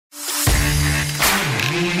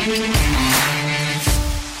Hello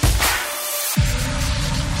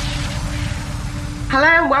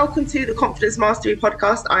and welcome to the Confidence Mastery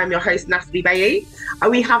Podcast. I am your host, Nesbitt.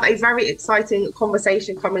 We have a very exciting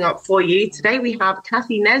conversation coming up for you. Today we have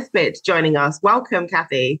Cathy Nesbitt joining us. Welcome,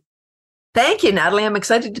 Cathy. Thank you, Natalie. I'm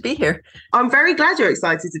excited to be here. I'm very glad you're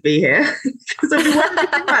excited to be here because I've been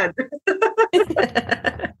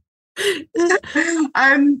working.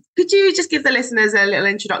 Could you just give the listeners a little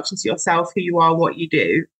introduction to yourself, who you are, what you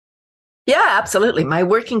do? Yeah, absolutely. My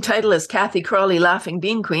working title is Cathy Crawley, Laughing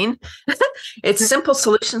Bean Queen. It's simple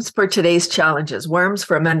solutions for today's challenges. Worms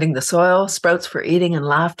for amending the soil, sprouts for eating, and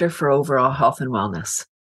laughter for overall health and wellness.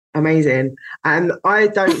 Amazing. And I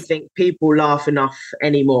don't think people laugh enough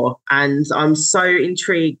anymore. And I'm so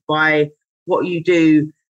intrigued by what you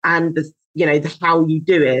do and the how you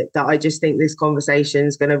do it, that I just think this conversation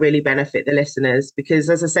is going to really benefit the listeners. Because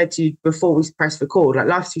as I said to you before we press record, like,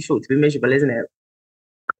 life's too short to be miserable, isn't it?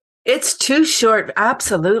 It's too short.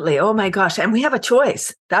 Absolutely. Oh my gosh. And we have a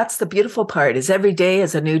choice. That's the beautiful part, is every day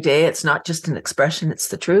is a new day. It's not just an expression, it's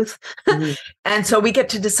the truth. Mm-hmm. And so we get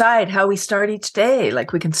to decide how we start each day.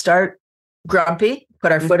 Like, we can start grumpy,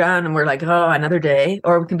 put our foot on, and we're like, oh, another day.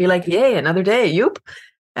 Or we can be like, yay, another day. Yoop.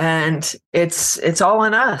 And it's all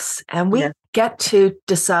on us. And we get to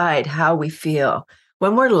decide how we feel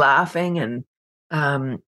when we're laughing and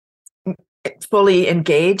fully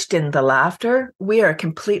engaged in the laughter. We are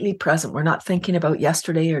completely present. We're not thinking about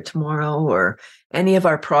yesterday or tomorrow or any of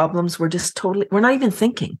our problems. We're not even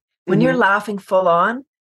thinking. When you're laughing full on,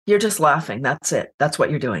 you're just laughing. That's it. That's what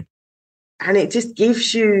you're doing. And it just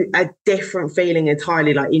gives you a different feeling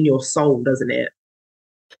entirely, like in your soul, doesn't it?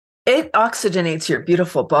 It oxygenates your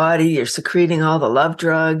beautiful body. You're secreting all the love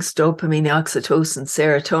drugs, dopamine, oxytocin,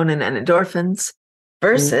 serotonin, and endorphins,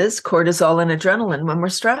 versus cortisol and adrenaline when we're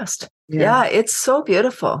stressed. Yeah, it's so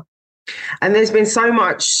beautiful. And there's been so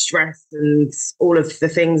much stress and all of the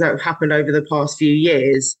things that have happened over the past few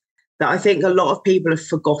years that I think a lot of people have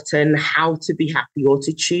forgotten how to be happy or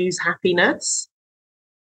to choose happiness.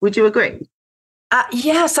 Would you agree?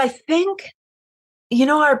 Yes, I think,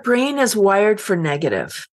 our brain is wired for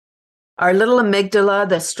negative. Our little amygdala,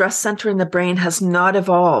 the stress center in the brain, has not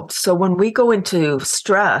evolved. So when we go into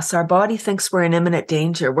stress, our body thinks we're in imminent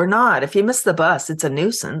danger. We're not. If you miss the bus, it's a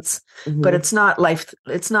nuisance, but it's not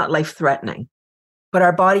life-threatening. But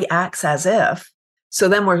our body acts as if. So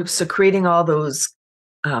then we're secreting all those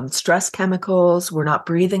stress chemicals. We're not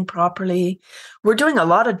breathing properly. We're doing a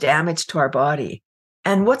lot of damage to our body.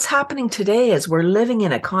 And what's happening today is we're living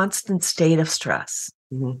in a constant state of stress.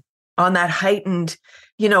 On that heightened,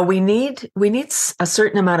 we need a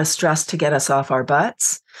certain amount of stress to get us off our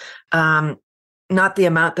butts. Not the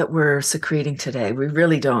amount that we're secreting today. We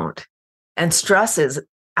really don't. And stress is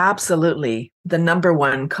absolutely the number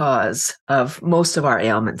one cause of most of our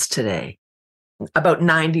ailments today. About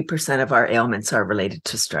 90% of our ailments are related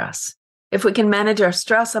to stress. If we can manage our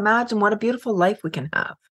stress, imagine what a beautiful life we can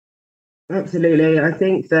have. Absolutely. I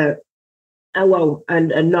think that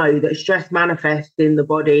and know that stress manifests in the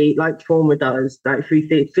body like trauma does, like through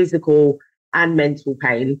physical and mental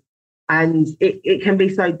pain. And it can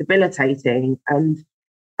be so debilitating. And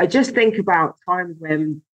I just think about times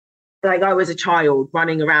when, like, I was a child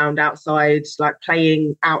running around outside, like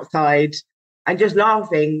playing outside and just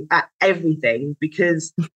laughing at everything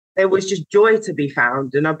because there was just joy to be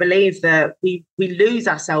found. And I believe that we lose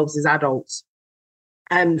ourselves as adults.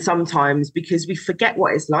 And sometimes because we forget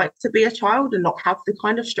what it's like to be a child and not have the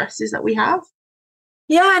kind of stresses that we have.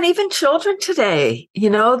 Yeah, and even children today,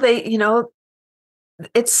 they've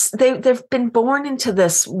been born into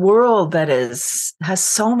this world that has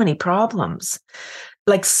so many problems,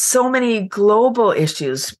 like so many global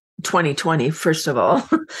issues. 2020, first of all,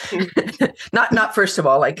 not first of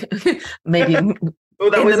all, like maybe in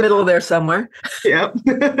the middle there somewhere. Yeah.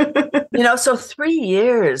 So 3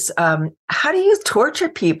 years, how do you torture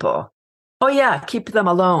people? Oh yeah, keep them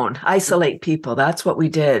alone, isolate people. That's what we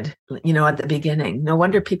did, at the beginning. No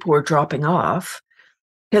wonder people were dropping off,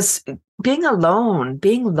 because being alone,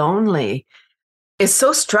 being lonely is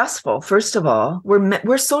so stressful. First of all,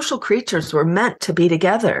 we're social creatures. We're meant to be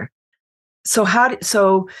together.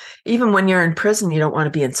 So even when you're in prison, you don't want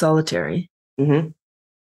to be in solitary.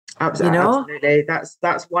 Absolutely.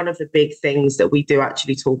 That's one of the big things that we do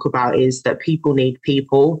actually talk about, is that people need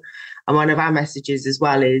people. And one of our messages as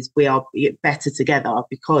well is we are better together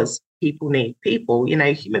because people need people.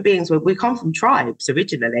 Human beings, we come from tribes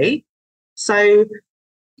originally. So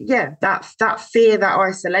yeah, that fear, that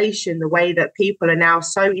isolation, the way that people are now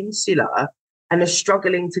so insular and are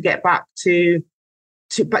struggling to get back to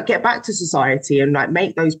society and like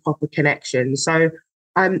make those proper connections. So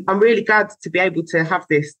I'm really glad to be able to have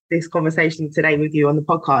this conversation today with you on the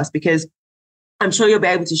podcast, because I'm sure you'll be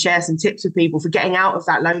able to share some tips with people for getting out of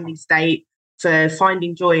that lonely state, for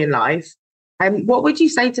finding joy in life. What would you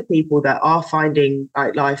say to people that are finding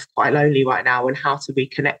life quite lonely right now, and how to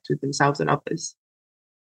reconnect with themselves and others?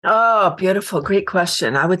 Oh, beautiful. Great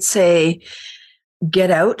question. I would say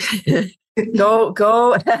get out,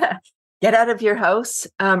 go, get out of your house.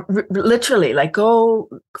 Literally, like go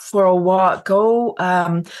for a walk, go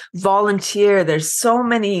volunteer. There's so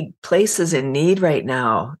many places in need right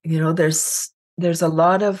now. There's a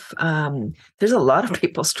lot of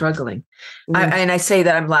people struggling. Mm-hmm. And I say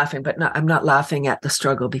that I'm laughing, but I'm not laughing at the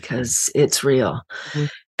struggle, because it's real.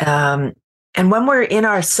 Mm-hmm. And when we're in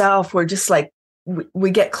ourself, we're just like, we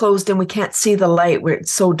get closed and we can't see the light where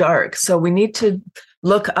it's so dark. So we need to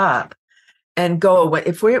look up and go.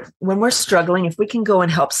 When we're struggling, if we can go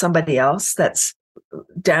and help somebody else that's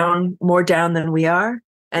more down than we are,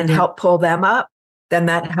 and mm-hmm. help pull them up, then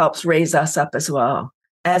that helps raise us up as well.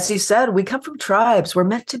 As you said, we come from tribes. We're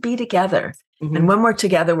meant to be together. Mm-hmm. And when we're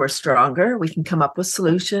together, we're stronger. We can come up with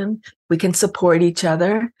solutions. We can support each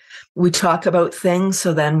other. We talk about things.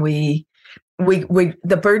 So then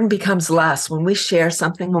the burden becomes less when we share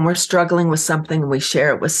something. When we're struggling with something and we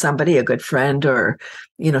share it with somebody, a good friend, or,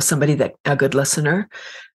 somebody a good listener,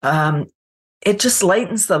 it just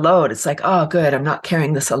lightens the load. It's like, oh, good, I'm not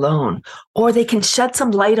carrying this alone. Or they can shed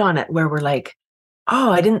some light on it where we're like,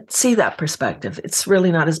 oh, I didn't see that perspective. It's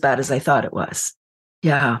really not as bad as I thought it was.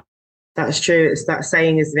 Yeah. That's true. It's that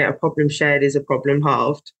saying, isn't it? A problem shared is a problem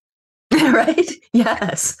halved. Right?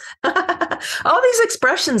 Yes. All these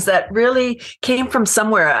expressions that really came from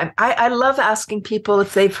somewhere. I love asking people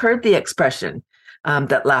if they've heard the expression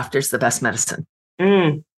that laughter's the best medicine.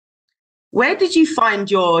 Mm. Where did you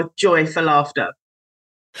find your joy for laughter?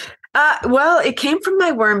 Well, it came from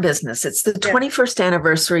my worm business. It's the 21st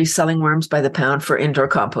anniversary selling worms by the pound for indoor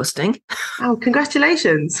composting. Oh,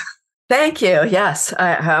 congratulations. Thank you. Yes.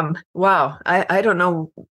 Wow. I don't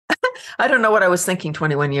know. I don't know what I was thinking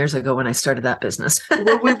 21 years ago when I started that business.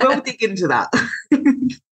 Well, we will dig into that.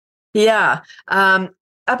 Yeah.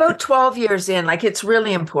 About 12 years in, like, it's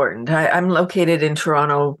really important. I'm located in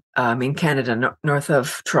Toronto, in Canada, north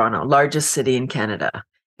of Toronto, largest city in Canada.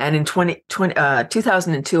 And in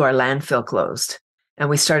 2002, our landfill closed, and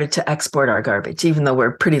we started to export our garbage, even though we're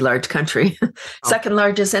a pretty large country, second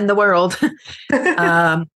largest in the world.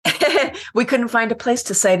 We couldn't find a place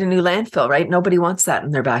to site a new landfill, right? Nobody wants that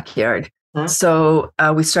in their backyard. Huh? So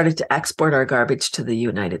we started to export our garbage to the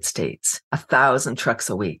United States, 1,000 trucks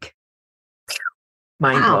a week.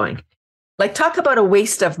 Mind blowing. Wow. Like, talk about a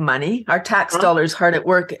waste of money. Our tax dollars hard at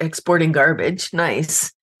work exporting garbage.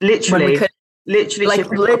 Nice. Literally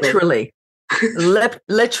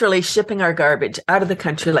shipping our garbage out of the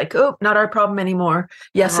country. Like, oh, not our problem anymore.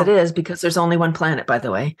 Yes, it is, because there's only one planet, by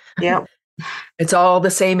the way. Yeah. It's all the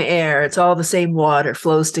same air. It's all the same water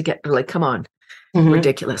flows to get, like, come on. Mm-hmm.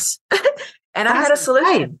 Ridiculous. And I had a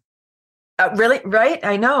solution. Really? Right?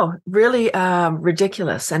 I know. Really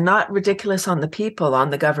ridiculous, and not ridiculous on the people, on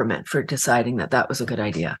the government for deciding that was a good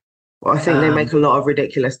idea. Well, I think they make a lot of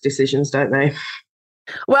ridiculous decisions, don't they?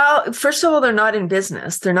 Well, first of all, they're not in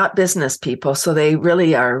business. They're not business people. So they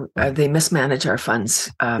really are, they mismanage our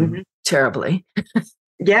funds terribly.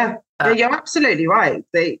 Yeah, you're absolutely right.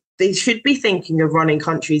 They should be thinking of running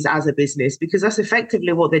countries as a business, because that's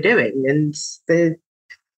effectively what they're doing. And I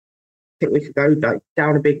think we could go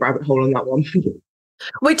down a big rabbit hole on that one.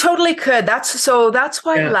 We totally could. That's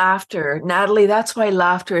why laughter, Natalie, that's why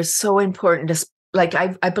laughter is so important. Like,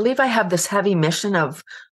 I believe I have this heavy mission of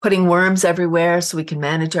putting worms everywhere so we can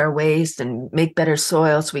manage our waste and make better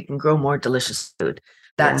soil so we can grow more delicious food.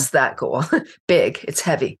 That's that goal. Big. It's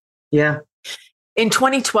heavy. Yeah. In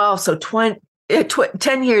 2012, so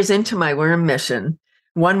 10 years into my worm mission,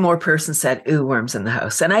 one more person said, ooh, worms in the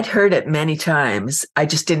house. And I'd heard it many times. I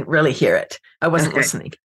just didn't really hear it. I wasn't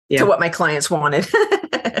listening to what my clients wanted.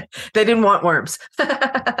 They didn't want worms.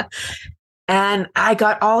 And I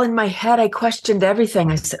got all in my head. I questioned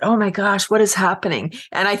everything. I said, oh my gosh, what is happening?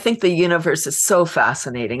 And I think the universe is so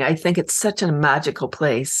fascinating. I think it's such a magical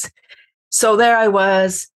place. So there I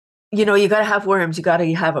was, you got to have worms. You got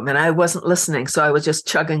to have them. And I wasn't listening. So I was just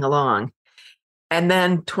chugging along. And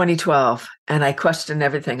then 2012, and I questioned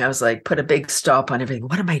everything. I was like, put a big stop on everything.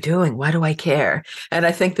 What am I doing? Why do I care? And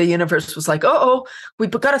I think the universe was like,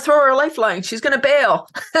 we've got to throw her a lifeline. She's going to bail.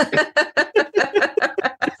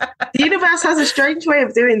 The universe has a strange way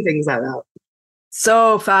of doing things like that.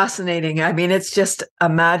 So fascinating. I mean, it's just a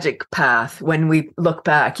magic path when we look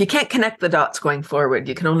back. You can't connect the dots going forward.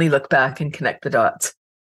 You can only look back and connect the dots.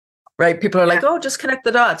 right? People are like, oh, just connect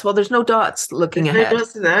the dots. Well, there's no dots looking ahead. No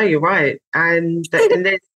dots, no, you're right. And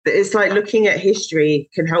it's like looking at history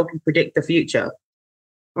can help you predict the future.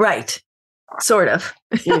 Right. Sort of.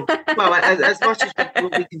 Well, as much as we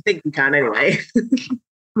can think we can anyway.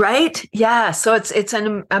 Right. Yeah. So it's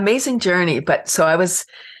an amazing journey. But so I was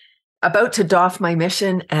about to doff my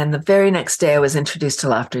mission, and the very next day I was introduced to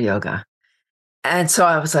laughter yoga. And so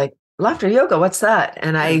I was like, laughter yoga, what's that?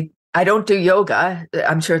 And I don't do yoga.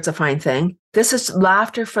 I'm sure it's a fine thing. This is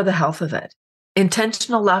laughter for the health of it.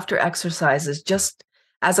 Intentional laughter exercises, just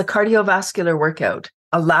as a cardiovascular workout,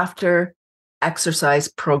 a laughter exercise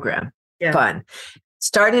program. Yeah. Fun.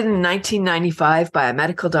 Started in 1995 by a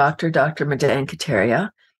medical doctor, Dr. Madan Kataria,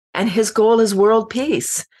 and his goal is world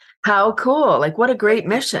peace. How cool. Like, what a great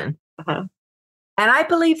mission. Uh-huh. And I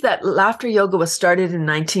believe that laughter yoga was started in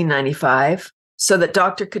 1995 so that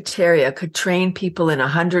Dr. Kataria could train people in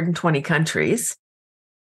 120 countries,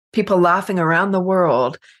 people laughing around the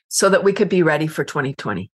world, so that we could be ready for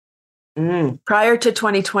 2020. Prior to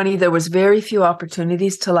 2020, there was very few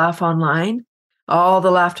opportunities to laugh online. All the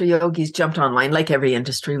laughter yogis jumped online, like every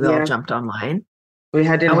industry, we all jumped online. I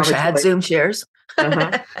wish I had Zoom shares.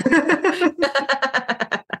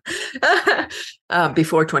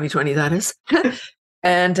 Before 2020, that is.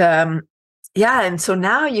 And and so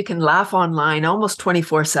now you can laugh online almost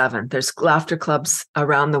 24/7. There's laughter clubs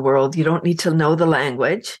around the world. You don't need to know the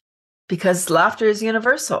language because laughter is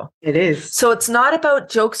universal. It is. So it's not about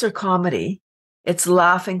jokes or comedy. It's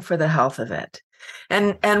laughing for the health of it.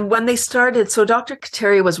 And when they started, so Dr.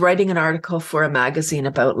 Kataria was writing an article for a magazine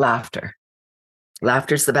about laughter.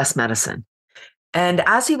 Laughter's the best medicine. And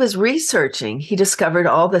as he was researching, he discovered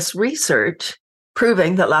all this research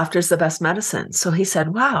proving that laughter is the best medicine. So he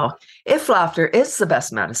said, wow, if laughter is the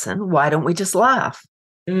best medicine, why don't we just laugh?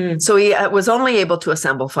 So he was only able to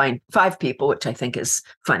assemble five people, which I think is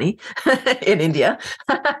funny in India.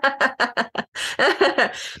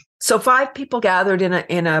 So 5 people gathered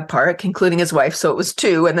in a park, including his wife. So it was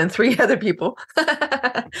 2 and then 3 other people.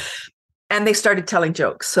 And they started telling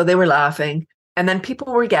jokes. So they were laughing. And then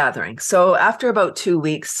people were gathering. So after about 2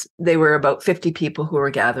 weeks, they were about 50 people who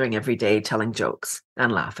were gathering every day telling jokes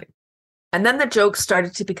and laughing. And then the jokes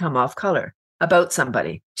started to become off color about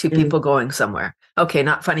somebody, 2 people going somewhere. Okay,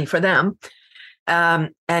 not funny for them.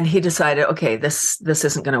 And he decided, okay, this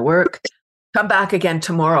isn't going to work. Come back again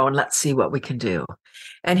tomorrow and let's see what we can do.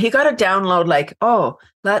 And he got a download like, oh,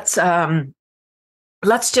 let's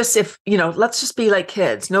just be like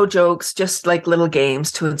kids, no jokes, just like little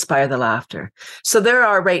games to inspire the laughter. So there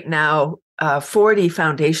are right now 40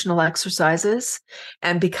 foundational exercises.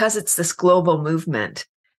 And because it's this global movement,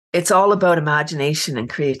 it's all about imagination and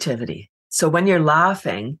creativity. So when you're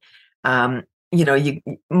laughing,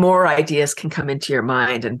 more ideas can come into your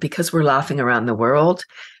mind. And because we're laughing around the world,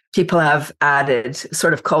 people have added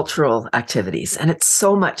sort of cultural activities. And it's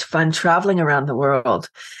so much fun traveling around the world.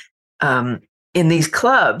 In these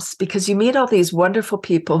clubs, because you meet all these wonderful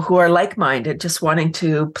people who are like-minded, just wanting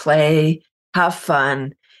to play, have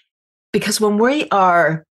fun. Because when we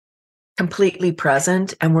are completely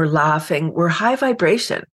present and we're laughing, we're high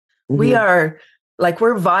vibration. We are like,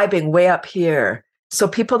 we're vibing way up here. So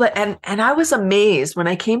people that, and I was amazed when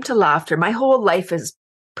I came to laughter, my whole life is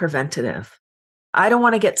preventative. I don't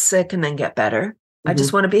want to get sick and then get better. I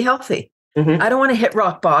just want to be healthy. I don't want to hit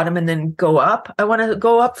rock bottom and then go up. I want to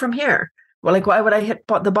go up from here. Well, like, why would I hit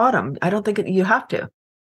the bottom? I don't think you have to.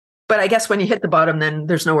 But I guess when you hit the bottom, then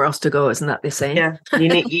there's nowhere else to go. Isn't that the same? Yeah, you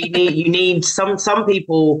need some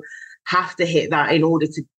people have to hit that in order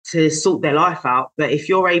to sort their life out. But if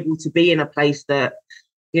you're able to be in a place that,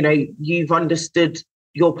 you've understood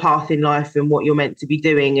your path in life and what you're meant to be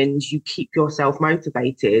doing, and you keep yourself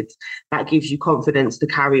motivated, that gives you confidence to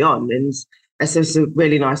carry on. And it's just a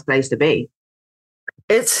really nice place to be.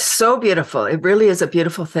 It's so beautiful. It really is a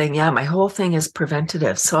beautiful thing. Yeah, my whole thing is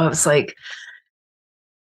preventative. So I was like,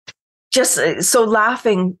 just so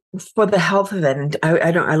laughing for the health of it. And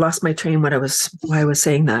I lost my train why I was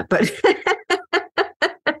saying that, but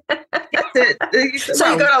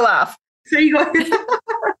so you gotta laugh. So you got.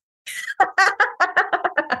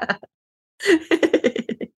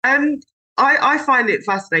 I find it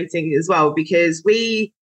fascinating as well because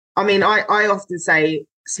I often say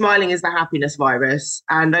smiling is the happiness virus,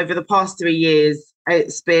 and over the past 3 years,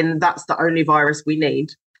 that's the only virus we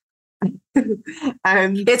need.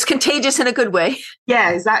 It's contagious in a good way.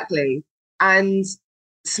 Yeah, exactly. And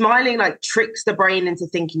smiling like tricks the brain into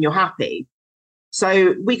thinking you're happy.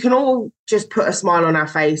 So we can all just put a smile on our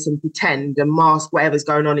face and pretend and mask whatever's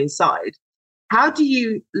going on inside. How do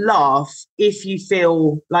you laugh if you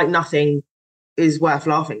feel like nothing is worth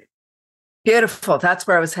laughing? Beautiful. That's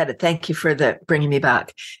where I was headed. Thank you for bringing me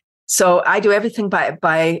back. So I do everything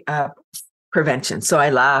by prevention. So I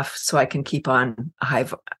laugh so I can keep on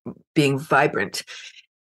being vibrant.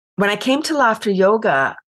 When I came to laughter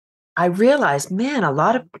yoga, I realized, man, a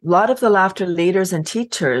lot of the laughter leaders and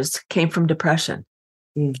teachers came from depression,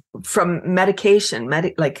 from medication,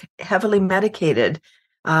 like heavily medicated,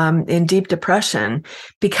 in deep depression,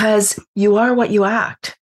 because you are what you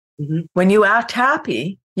act. Mm-hmm. When you act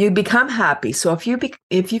happy, you become happy. So if you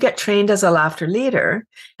get trained as a laughter leader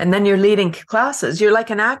and then you're leading classes, you're like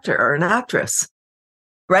an actor or an actress,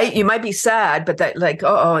 right? You might be sad, but that like,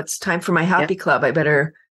 oh, it's time for my happy club. I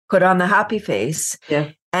better put on the happy face.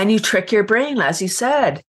 Yeah. And you trick your brain, as you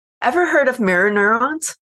said. Ever heard of mirror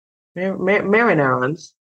neurons? Mirror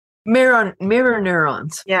neurons. Mirror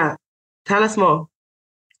neurons. Yeah. Tell us more.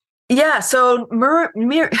 Yeah, so mirror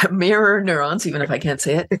neurons, even if I can't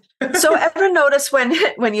say it. So ever notice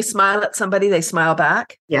when you smile at somebody, they smile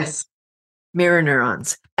back? Yes. Mirror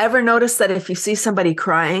neurons. Ever notice that if you see somebody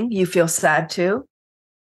crying, you feel sad too?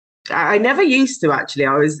 I never used to, actually.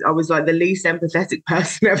 I was like the least empathetic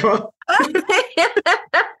person ever.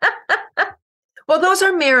 Well, those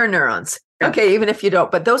are mirror neurons. Yeah. Okay, even if you don't,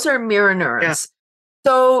 but those are mirror neurons. Yeah.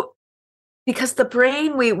 So because the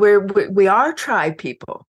brain, we are tribe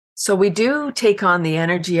people. So we do take on the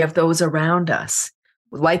energy of those around us,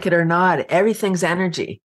 like it or not. Everything's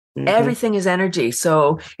energy. Mm-hmm. Everything is energy.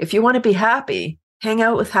 So if you want to be happy, hang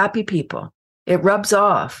out with happy people. It rubs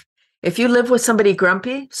off. If you live with somebody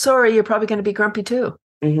grumpy, sorry, you're probably going to be grumpy too.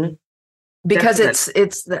 Mm-hmm. Because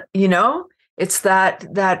it's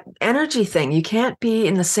that energy thing. You can't be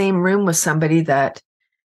in the same room with somebody that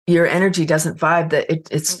your energy doesn't vibe, that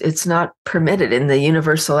it's not permitted in the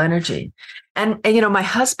universal energy. And my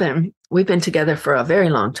husband, we've been together for a very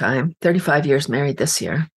long time, 35 years married this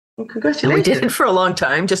year. Well, congratulations. And we did it for a long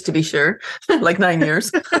time, just to be sure, like 9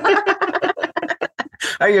 years.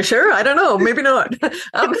 Are you sure? I don't know. Maybe not.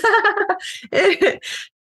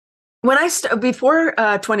 Before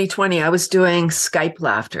 2020, I was doing Skype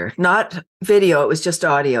laughter, not video. It was just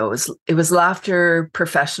audio. It was laughter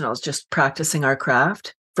professionals just practicing our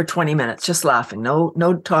craft for 20 minutes, just laughing.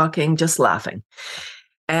 No talking, just laughing.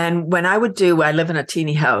 And when I live in a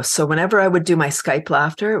teeny house. So whenever I would do my Skype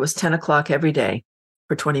laughter, it was 10 o'clock every day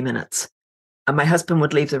for 20 minutes. And my husband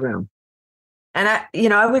would leave the room. And I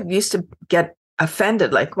used to get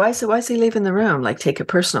offended, like, why is he leaving the room? Like, take it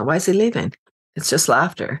personal. Why is he leaving? It's just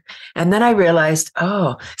laughter. And then I realized,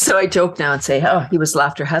 so I joke now and say, he was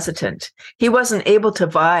laughter hesitant. He wasn't able to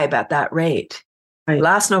vibe at that rate. Right.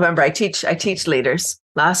 Last November, I teach leaders.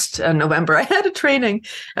 Last November, I had a training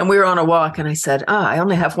and we were on a walk and I said, I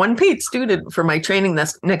only have one paid student for my training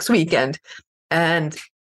next weekend and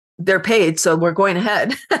they're paid. So we're going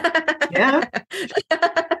ahead. Yeah.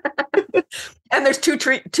 And there's two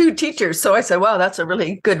teachers. So I said, wow, that's a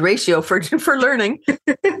really good ratio for learning.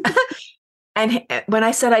 And when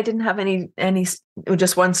I said I didn't have any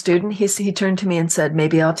just one student, he turned to me and said,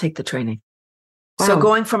 maybe I'll take the training. Wow. So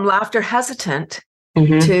going from laughter hesitant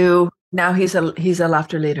to now he's a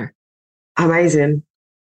laughter leader. Amazing.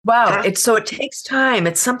 Wow. It takes time.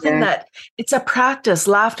 It's something that it's a practice.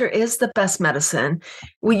 Laughter is the best medicine.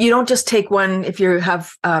 You don't just take one. If you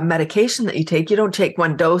have medication that you take, you don't take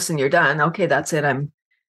one dose and you're done. Okay, that's it.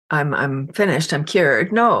 I'm finished. I'm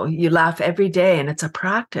cured. No, you laugh every day and it's a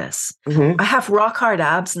practice. Mm-hmm. I have rock hard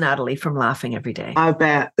abs, Natalie, from laughing every day. I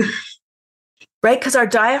bet. Right? Because our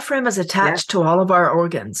diaphragm is attached to all of our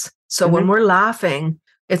organs. So when we're laughing,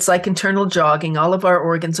 it's like internal jogging. All of our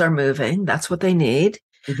organs are moving. That's what they need.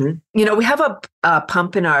 Mm-hmm. We have a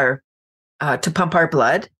pump in to pump our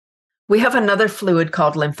blood. We have another fluid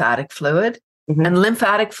called lymphatic fluid. Mm-hmm. And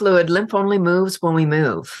lymph only moves when we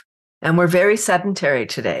move. And we're very sedentary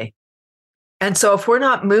today. And so if we're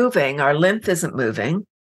not moving, our lymph isn't moving,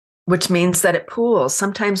 which means that it pools.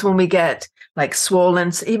 Sometimes when we get like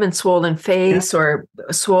swollen face or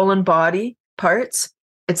swollen body parts,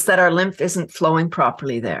 it's that our lymph isn't flowing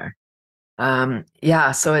properly there.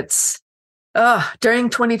 So it's, during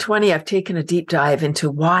 2020, I've taken a deep dive into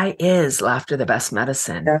why is laughter the best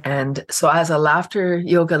medicine? Yeah. And so as a laughter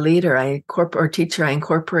yoga leader, I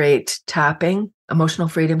incorporate tapping, emotional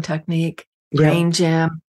freedom technique, brain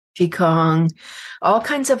gym, Qigong, all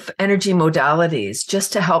kinds of energy modalities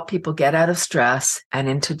just to help people get out of stress and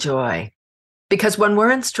into joy. Because when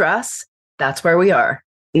we're in stress, that's where we are.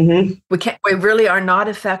 Mm-hmm. We really are not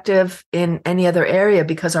effective in any other area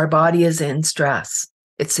because our body is in stress.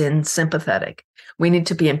 It's in sympathetic. We need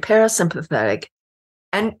to be in parasympathetic.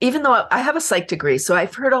 And even though I have a psych degree, so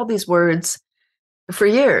I've heard all these words for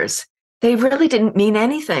years. they really didn't mean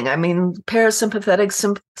anything. I mean, parasympathetic,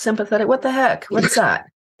 sympathetic, what the heck? What's that?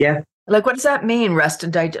 Yeah. Like, what does that mean? Rest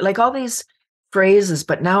and digest, like all these phrases.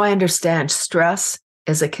 But now I understand stress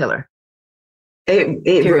is a killer.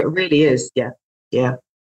 It really is. Yeah. Yeah.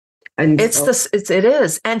 And it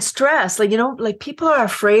is. And stress, like, like people are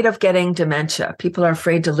afraid of getting dementia. People are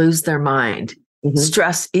afraid to lose their mind.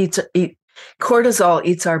 Stress cortisol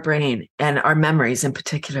eats our brain and our memories in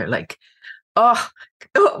particular. Like,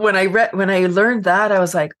 when I learned that, I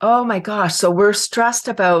was like, oh my gosh. So we're stressed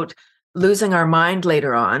about losing our mind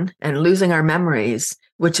later on and losing our memories,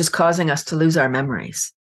 which is causing us to lose our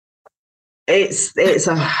memories. It's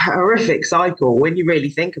a horrific cycle when you really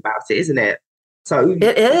think about it, isn't it? So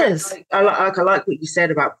it is. I like what you said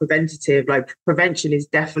about preventative. Like, prevention is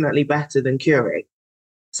definitely better than curing.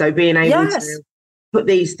 So being able to put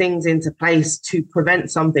these things into place to prevent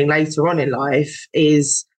something later on in life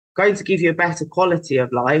is going to give you a better quality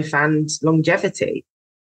of life and longevity.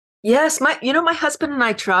 Yes, my husband and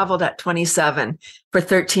I traveled at 27 for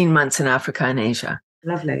 13 months in Africa and Asia.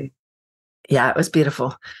 Lovely. Yeah, it was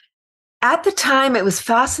beautiful. At the time, it was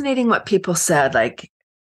fascinating what people said. Like,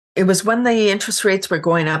 it was when the interest rates were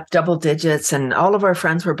going up double digits and all of our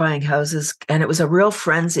friends were buying houses. And it was a real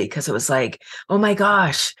frenzy because it was like, oh my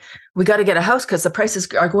gosh, we got to get a house because the prices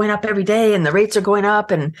are going up every day and the rates are going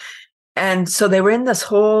up. And so they were in this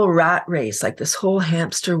whole rat race, like this whole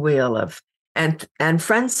hamster wheel of, and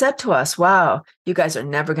friends said to us, wow, you guys are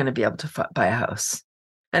never going to be able to buy a house.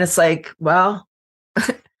 And it's like, well,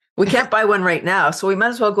 we can't buy one right now, so we might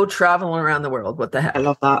as well go traveling around the world. What the heck? I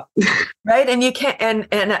love that. Right? And you can't,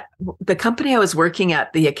 and the company I was working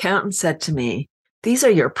at, the accountant said to me, these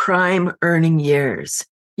are your prime earning years.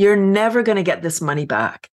 You're never going to get this money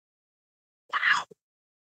back.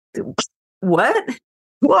 Wow. What?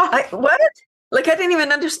 What? Like, I didn't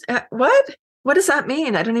even understand. What does that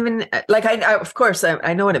mean? I don't even, like, I of course,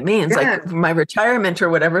 I know what it means. Yeah. Like my retirement or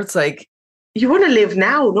whatever. It's like, you want to live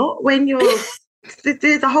now, not when you're,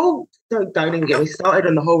 the whole, don't even get me started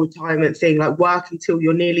on the whole retirement thing, like work until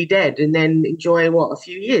you're nearly dead and then enjoy, a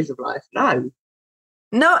few years of life. No,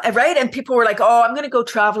 right? And people were like, oh, I'm going to go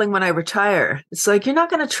traveling when I retire. It's like, you're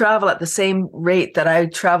not going to travel at the same rate that I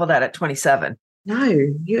traveled at 27.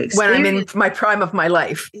 No, when I'm in my prime of my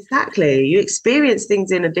life. Exactly. You experience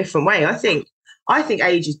things in a different way. I think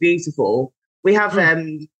age is beautiful. We have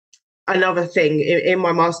another thing in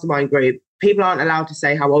my mastermind group. People aren't allowed to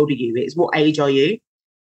say how old are you. It's what age are you?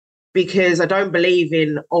 Because I don't believe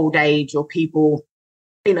in old age or people,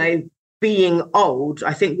 being old.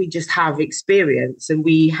 I think we just have experience and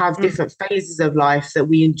we have different phases of life that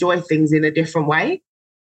we enjoy things in a different way.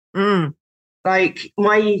 Like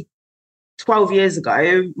 12 years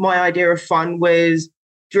ago, my idea of fun was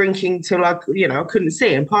drinking till I couldn't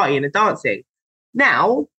see and partying and dancing.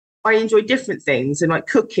 Now I enjoy different things and like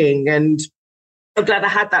cooking, and I'm glad I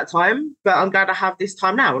had that time, but I'm glad I have this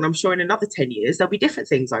time now. And I'm sure in another 10 years, there'll be different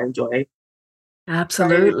things I enjoy.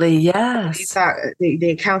 Absolutely. So, yes. The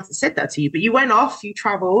accountant said that to you, but you went off, you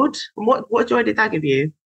traveled. And what joy did that give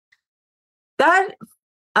you? That,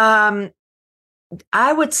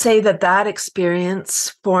 I would say that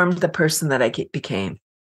experience formed the person that I became.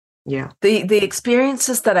 Yeah. The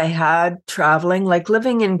experiences that I had traveling, like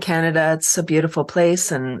living in Canada, it's a beautiful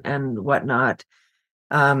place and whatnot.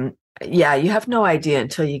 Yeah, you have no idea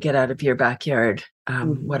until you get out of your backyard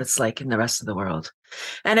what it's like in the rest of the world.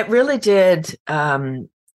 And it really did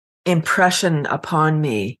impression upon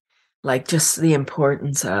me, like just the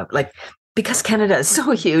importance of, like, because Canada is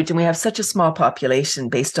so huge and we have such a small population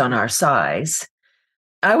based on our size.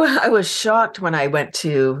 I was shocked when I went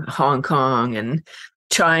to Hong Kong and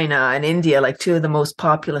China and India, like two of the most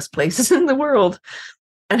populous places in the world,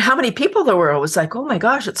 and how many people there were. I was like, oh my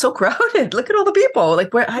gosh, it's so crowded. Look at all the people.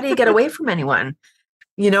 Like, how do you get away from anyone?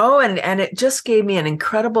 And it just gave me an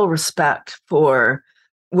incredible respect for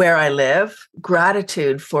where I live,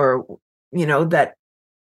 gratitude for, that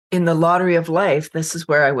in the lottery of life, this is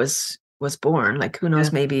where I was born. Like, who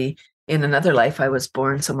knows, maybe in another life I was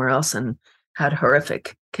born somewhere else and had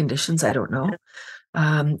horrific conditions. I don't know.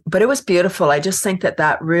 But it was beautiful. I just think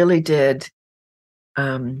that really did.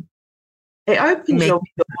 It opens your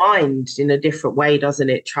mind in a different way, doesn't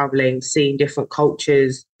it? Traveling, seeing different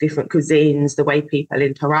cultures, different cuisines, the way people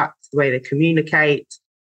interact, the way they communicate.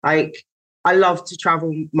 Like, I love to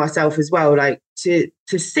travel myself as well, like to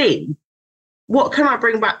see what can I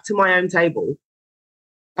bring back to my own table?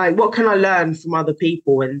 Like, what can I learn from other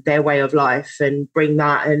people and their way of life and bring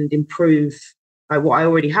that and improve like what I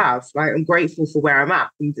already have? Like, I'm grateful for where I'm at.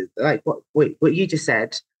 And like what you just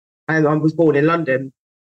said, I was born in London.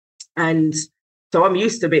 And so I'm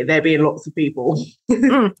used to there being lots of people.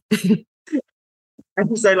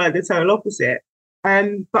 I'm so like the total opposite.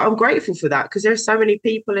 But I'm grateful for that because there's so many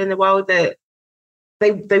people in the world that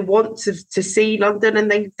they want to see London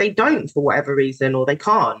and they don't for whatever reason or they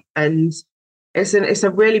can't. And it's a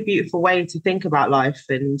really beautiful way to think about life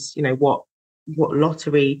and what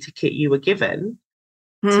lottery ticket you were given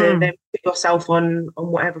to then put yourself on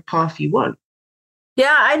whatever path you want.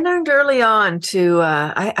 Yeah, I learned early on to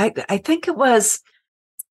I think it was,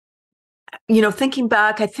 thinking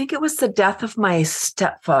back, I think it was the death of my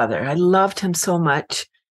stepfather. I loved him so much.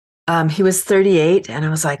 He was 38 and I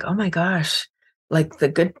was like, oh my gosh, like the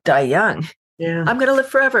good die young. Yeah. I'm going to live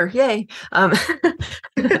forever. Yay.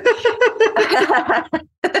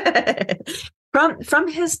 From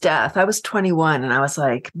his death, I was 21 and I was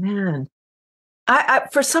like, man, I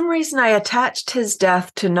for some reason I attached his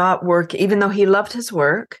death to not work, even though he loved his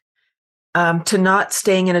work, to not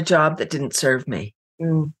staying in a job that didn't serve me.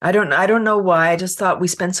 I don't know why. I just thought we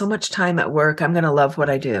spend so much time at work. I'm going to love what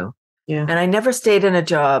I do. Yeah. And I never stayed in a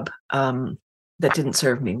job that didn't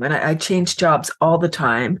serve me. When I changed jobs all the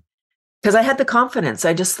time because I had the confidence.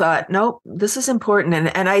 I just thought, nope, this is important.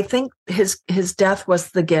 And I think his death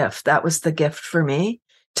was the gift. That was the gift for me,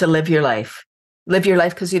 to live your life. Live your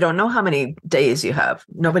life because you don't know how many days you have.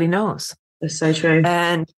 Nobody knows. That's so true.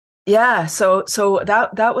 And yeah, so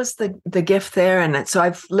that was the gift there. And so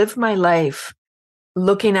I've lived my life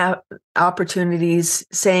looking at opportunities,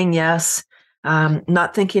 saying yes,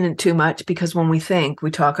 not thinking it too much, because when we think, we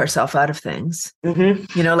talk ourselves out of things.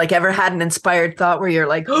 Like ever had an inspired thought where you're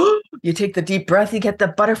like, oh, you take the deep breath, you get the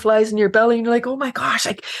butterflies in your belly and you're like, oh my gosh,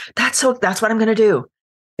 like that's what I'm going to do.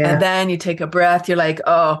 Yeah. And then you take a breath, you're like,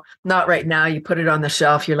 oh, not right now. You put it on the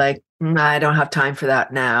shelf. You're like, I don't have time for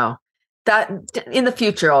that now. That in the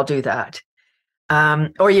future, I'll do that.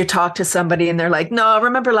 Or you talk to somebody and they're like, no,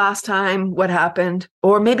 remember last time what happened?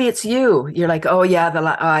 Or maybe it's you. You're like, oh yeah,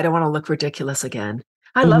 I don't want to look ridiculous again.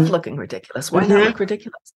 I love looking ridiculous. Why not look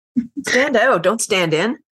ridiculous? Stand out. Don't stand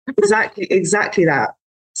in. Exactly that.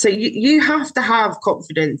 So you have to have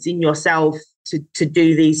confidence in yourself to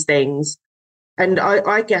do these things. And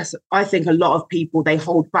I guess I think a lot of people, they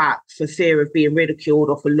hold back for fear of being ridiculed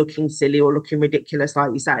or for looking silly or looking ridiculous,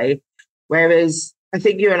 like you say. Whereas I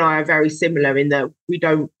think you and I are very similar in that we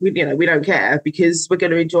don't care because we're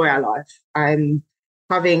going to enjoy our life. And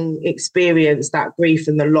having experienced that grief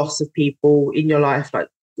and the loss of people in your life, like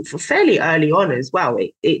fairly early on as well,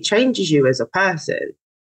 it changes you as a person.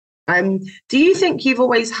 Do you think you've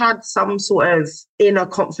always had some sort of inner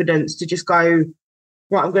confidence to just go,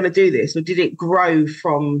 right, I'm going to do this? Or did it grow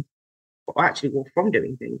from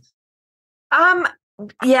doing things?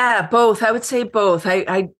 Yeah, both. I would say both.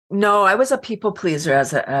 I was a people pleaser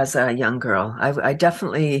as a young girl. I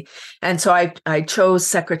definitely, and so I chose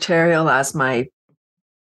secretarial as my,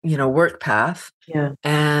 work path. Yeah.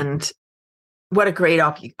 And what a great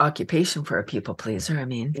occupation for a people pleaser. I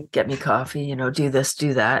mean, get me coffee, do this,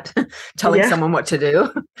 do that, telling someone what to do.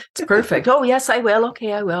 It's perfect. Oh, yes, I will.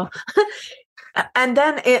 Okay, I will. And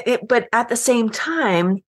then but at the same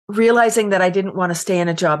time, realizing that I didn't want to stay in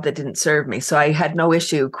a job that didn't serve me. So I had no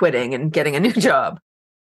issue quitting and getting a new job.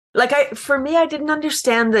 For me, I didn't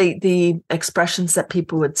understand the expressions that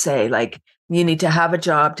people would say, like, you need to have a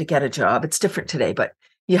job to get a job. It's different today, but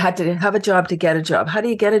you had to have a job to get a job. How do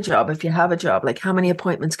you get a job if you have a job? Like, how many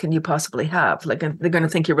appointments can you possibly have? Like, they're going to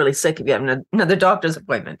think you're really sick if you have another doctor's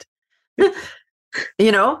appointment,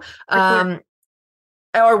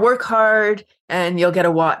 or work hard and you'll get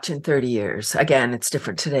a watch in 30 years. Again, it's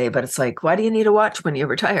different today, but it's like, why do you need a watch when you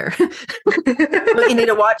retire? You need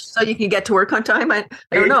a watch so you can get to work on time? I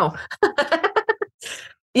don't know.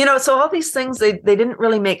 So all these things, they didn't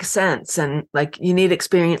really make sense. And like, you need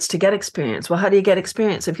experience to get experience. Well, how do you get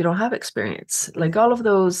experience if you don't have experience? Like all of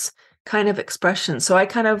those kind of expressions. So I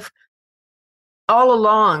kind of all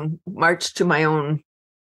along marched to my own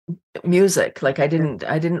music. Like I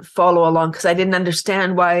didn't follow along because I didn't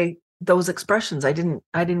understand why those expressions. I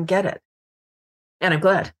didn't get it. And I'm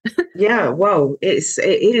glad. Yeah, well, it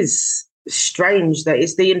is strange that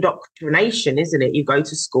it's the indoctrination, isn't it? You go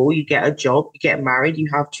to school, you get a job, you get married, you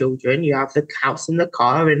have children, you have the house and the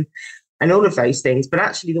car and all of those things. But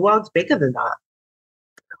actually the world's bigger than that.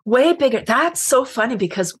 Way bigger. That's so funny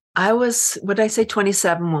because I was, what did I say,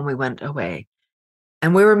 27 when we went away.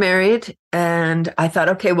 And we were married and I thought,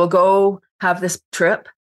 okay, we'll go have this trip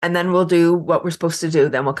and then we'll do what we're supposed to do.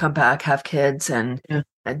 Then we'll come back, have kids and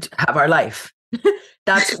have our life.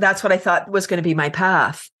 That's what I thought was going to be my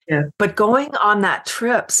path. Yeah. But going on that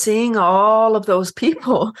trip, seeing all of those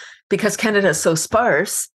people, because Canada is so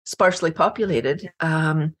sparsely populated.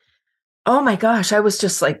 Oh my gosh, I was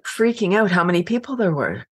just like freaking out how many people there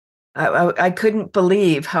were. I couldn't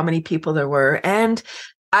believe how many people there were. And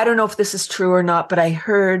I don't know if this is true or not, but I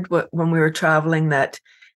heard when we were traveling that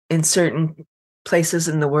in certain places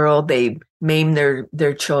in the world, they maim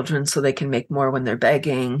their children so they can make more when they're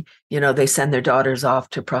begging. They send their daughters off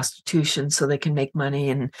to prostitution so they can make money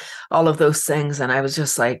and all of those things. And I was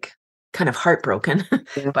just like kind of heartbroken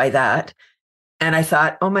by that. And I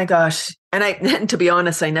thought, oh my gosh. And to be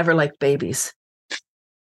honest, I never liked babies.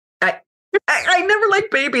 I never liked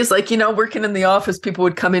babies. Like, working in the office, people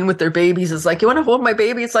would come in with their babies. It's like, you want to hold my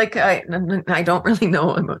baby? It's like, I don't really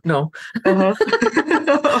know. No. Uh-huh.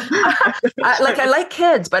 I like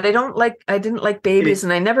kids, but I didn't like babies,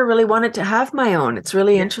 and I never really wanted to have my own. It's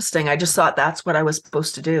really interesting. I just thought that's what I was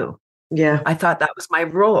supposed to do. Yeah. I thought that was my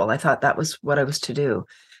role. I thought that was what I was to do.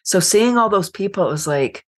 So seeing all those people, it was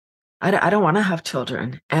like, I don't want to have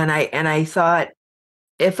children. And I thought,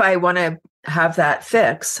 if I want to have that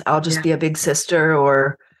fix, I'll just be a big sister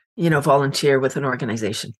or, volunteer with an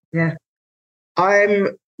organization. Yeah.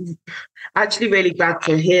 I'm actually really glad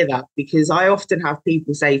to hear that, because I often have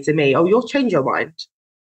people say to me, oh, you'll change your mind.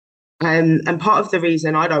 And part of the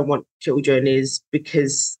reason I don't want children is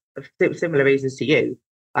because of similar reasons to you.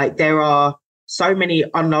 Like, there are so many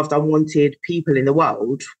unloved, unwanted people in the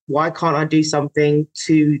world. Why can't I do something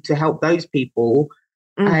to help those people?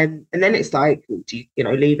 And then it's like,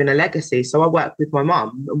 leaving a legacy. So I work with my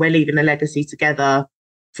mum, and we're leaving a legacy together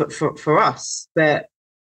for us. But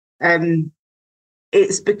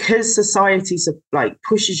it's because society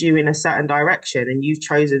pushes you in a certain direction, and you've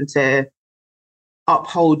chosen to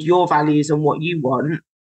uphold your values and what you want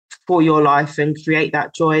for your life and create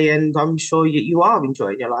that joy. And I'm sure you are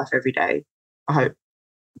enjoying your life every day, I hope.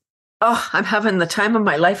 Oh, I'm having the time of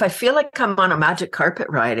my life. I feel like I'm on a magic carpet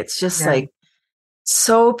ride. It's just like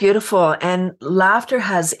so beautiful, and laughter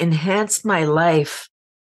has enhanced my life.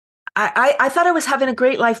 I thought I was having a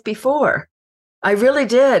great life before. I really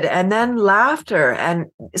did. And then laughter. And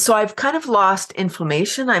so I've kind of lost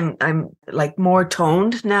inflammation. I'm like more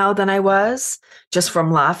toned now than I was, just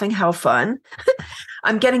from laughing. How fun.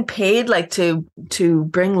 I'm getting paid to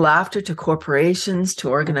bring laughter to corporations, to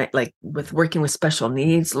organize, with working with special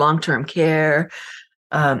needs, long-term care,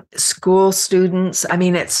 school students. I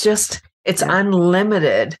mean, it's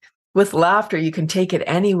unlimited. With laughter, you can take it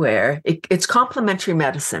anywhere. It's complementary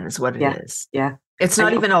medicine is what it is. Yeah. It's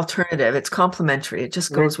not even alternative. It's complementary. It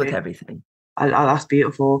just goes with everything. That's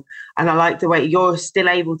beautiful. And I like the way you're still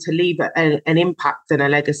able to leave an impact and a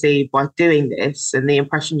legacy by doing this, and the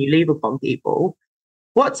impression you leave upon people.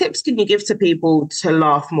 What tips can you give to people to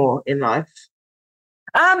laugh more in life?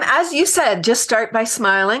 As you said, just start by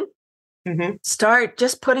smiling. Mm-hmm. Start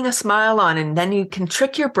just putting a smile on, and then you can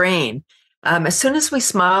trick your brain. As soon as we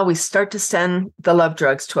smile, we start to send the love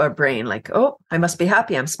drugs to our brain. Like, oh, I must be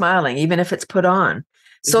happy. I'm smiling, even if it's put on.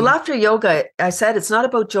 So laughter yoga, I said, it's not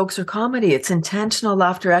about jokes or comedy. It's intentional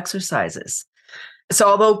laughter exercises. So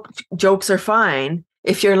although jokes are fine,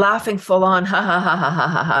 if you're laughing full on, ha, ha, ha, ha, ha,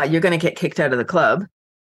 ha, ha, you're going to get kicked out of the club,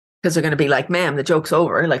 because they're going to be like, ma'am, the joke's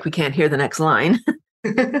over. Like, we can't hear the next line.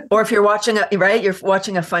 Or if you're watching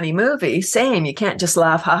a funny movie, same. You can't just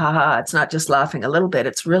laugh, ha, ha, ha. It's not just laughing a little bit.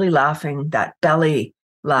 It's really laughing, that belly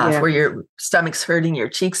laugh where your stomach's hurting, your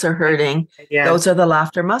cheeks are hurting. Yeah. Those are the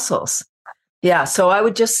laughter muscles. Yeah. So I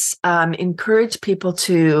would just encourage people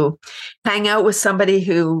to hang out with somebody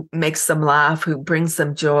who makes them laugh, who brings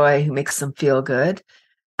them joy, who makes them feel good.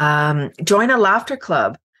 Join a laughter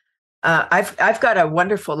club. I've got a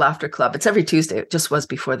wonderful laughter club. It's every Tuesday. It just was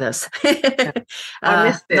before this. I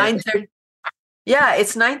missed it. 9:30. Yeah,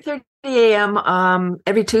 it's 9:30 a.m.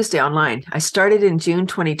 Every Tuesday online. I started in June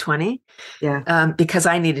 2020. Yeah. Because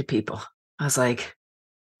I needed people. I was like,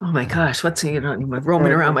 oh my gosh, what's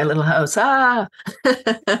roaming around my little house? I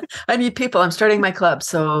need people. I'm starting my club.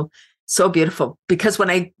 So beautiful. Because when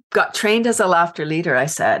I got trained as a laughter leader, I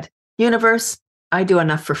said, universe, I do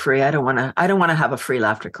enough for free. I don't want to have a free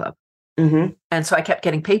laughter club. Mm-hmm. And so I kept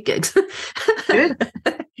getting paid gigs. Good.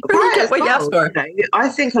 What you asked for. I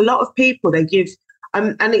think a lot of people, they give,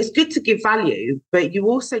 and it's good to give value, but you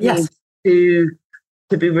also need to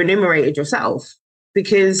be remunerated yourself,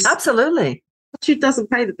 because absolutely, it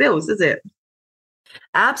doesn't pay the bills, does it?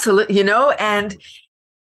 Absolutely. And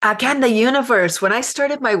again, the universe, when I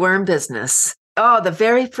started my worm business, the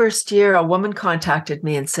very first year, a woman contacted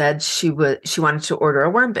me and said she wanted to order a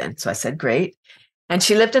worm bin. So I said, great. And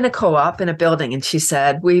she lived in a co-op in a building. And she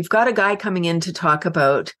said, we've got a guy coming in to talk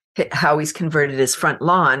about how he's converted his front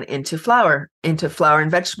lawn into flower and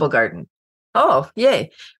vegetable garden. Oh, yay.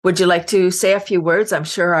 Would you like to say a few words? I'm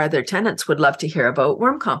sure our other tenants would love to hear about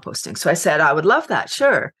worm composting. So I said, I would love that.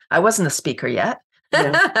 Sure. I wasn't a speaker yet.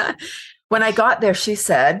 Yeah. When I got there, she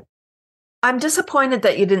said, I'm disappointed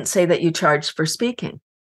that you didn't say that you charged for speaking.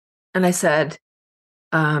 And I said,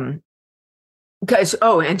 guys,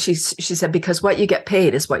 and she said, because what you get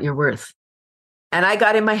paid is what you're worth. And I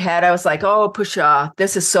got in my head, I was like, oh, Pusha,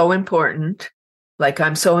 this is so important. Like,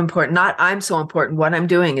 I'm so important. Not I'm so important. What I'm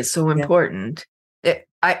doing is so important.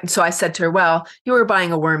 So I said to her, well, you were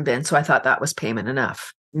buying a worm bin, so I thought that was payment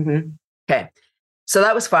enough. Mm-hmm. Okay. So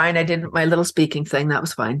that was fine. I did my little speaking thing. That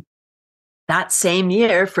was fine. That same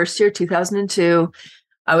year, first year, 2002,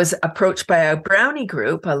 I was approached by a brownie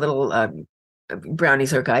group, a little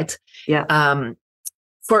brownies are guides, for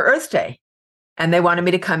Earth Day. And they wanted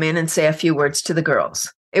me to come in and say a few words to the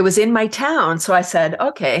girls. It was in my town. So I said,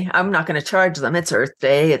 okay, I'm not going to charge them. It's Earth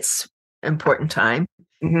Day. It's important time.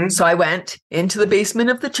 Mm-hmm. So I went into the basement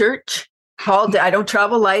of the church, I don't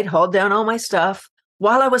travel light, hauled down all my stuff.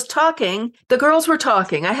 While I was talking, the girls were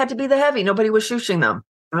talking. I had to be the heavy. Nobody was shushing them.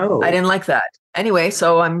 Oh, I didn't like that. Anyway,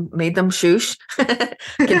 so I made them shush,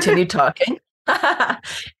 continued talking.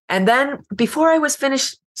 And then before I was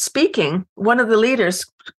finished speaking, one of the leaders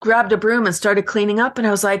grabbed a broom and started cleaning up. And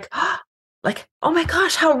I was like, oh my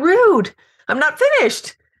gosh, how rude. I'm not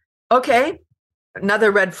finished. Okay.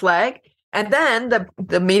 Another red flag. And then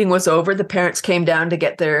the meeting was over. The parents came down to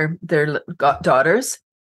get their daughters.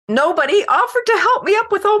 Nobody offered to help me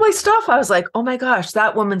up with all my stuff. I was like, oh my gosh,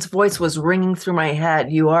 that woman's voice was ringing through my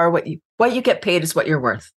head. You are what you get paid is what you're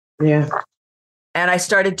worth. Yeah. And I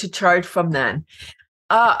started to charge from then.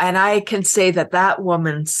 And I can say that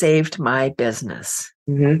woman saved my business.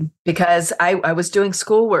 Mm-hmm. Because I was doing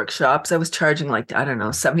school workshops. I was charging like, I don't know,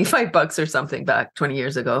 $75 or something back 20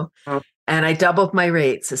 years ago. Oh. And I doubled my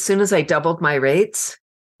rates. As soon as I doubled my rates,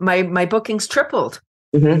 my bookings tripled.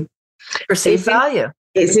 Mm-hmm. Perceived value.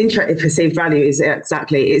 It's interesting. Perceived value is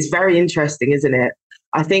exactly. It's very interesting, isn't it?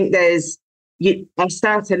 I think there's a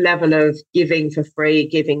certain level of giving for free,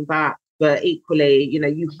 giving back, but equally,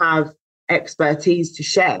 you have expertise to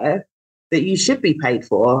share that you should be paid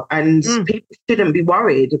for, and people shouldn't be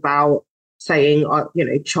worried about saying,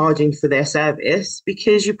 charging for their service,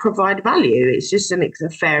 because you provide value. It's just a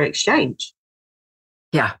fair exchange.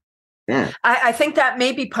 Yeah. I think that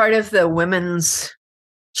may be part of the women's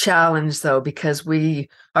challenge, though, because we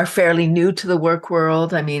are fairly new to the work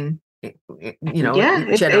world. I mean,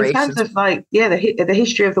 generations. In terms of the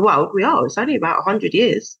history of the world, we are. It's only about 100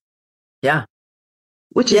 years. Yeah.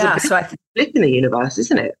 Which is a blip in the universe,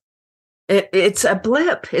 isn't it? It's a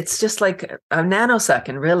blip. It's just like a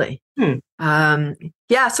nanosecond, really. So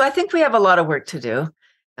I think we have a lot of work to do.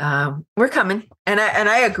 We're coming. And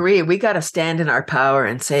I agree. We got to stand in our power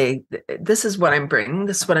and say, this is what I'm bringing.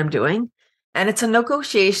 This is what I'm doing. And it's a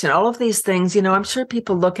negotiation. All of these things, I'm sure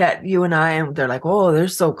people look at you and I and they're like, oh, they're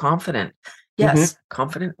so confident. Yes,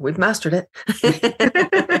 confident. We've mastered it.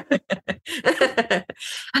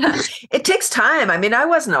 It takes time. I mean, I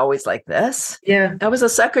wasn't always like this. Yeah. I was a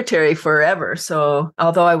secretary forever. So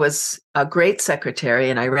although I was a great secretary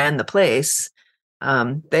and I ran the place,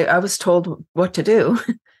 I was told what to do.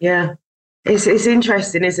 Yeah. It's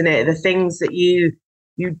interesting, isn't it? The things that you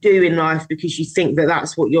do in life because you think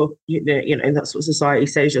that's what that's what society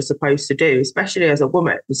says you're supposed to do, especially as a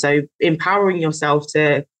woman. So empowering yourself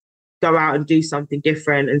to go out and do something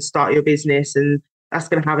different and start your business, and that's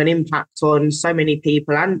going to have an impact on so many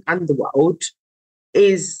people and the world,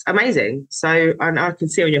 is amazing. So, and I can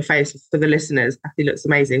see on your face, for the listeners, Cathy looks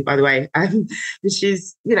amazing, by the way.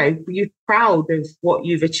 She's, you're proud of what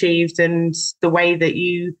you've achieved and the way that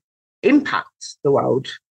you impact the world.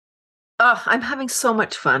 Oh, I'm having so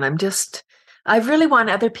much fun. I really want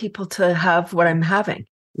other people to have what I'm having.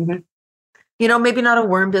 Mm-hmm. Maybe not a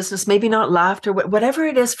worm business, maybe not laughter, whatever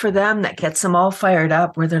it is for them that gets them all fired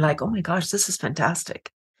up, where they're like, oh my gosh, this is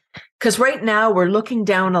fantastic. Because right now we're looking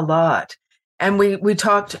down a lot. And we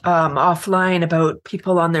talked offline about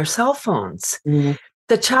people on their cell phones. Mm-hmm.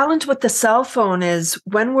 The challenge with the cell phone is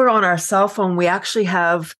when we're on our cell phone, we actually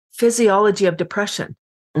have physiology of depression.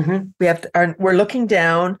 Mm-hmm. We're looking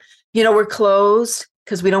down, we're closed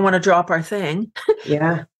because we don't want to drop our thing.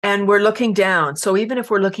 Yeah. And we're looking down. So even if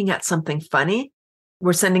we're looking at something funny,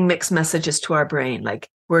 we're sending mixed messages to our brain. Like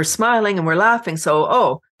we're smiling and we're laughing.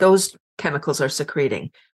 So, those chemicals are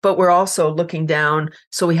secreting. But we're also looking down.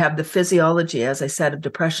 So we have the physiology, as I said, of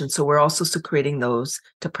depression. So we're also secreting those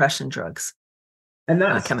depression drugs. And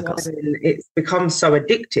that's chemicals. It's become so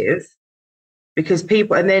addictive because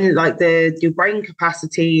people, and then like your brain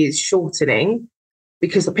capacity is shortening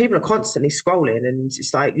because the people are constantly scrolling, and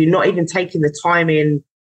it's like you're not even taking the time in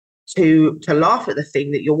to laugh at the thing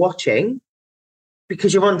that you're watching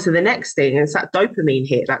because you're on to the next thing. And it's that dopamine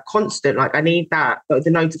hit, that constant, like I need that, the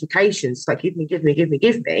notifications, like give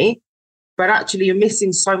me. but actually you're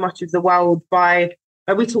missing so much of the world by,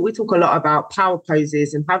 like we talk a lot about power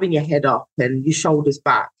poses and having your head up and your shoulders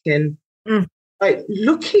back and like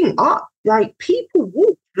looking up, like people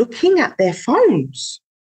walk looking at their phones.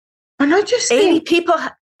 And I just 80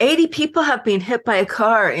 people have been hit by a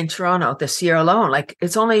car in Toronto this year alone. Like,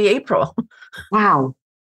 it's only April. Wow.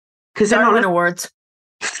 Because they're not not awards.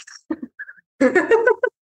 Because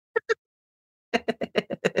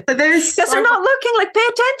they're not looking, like, pay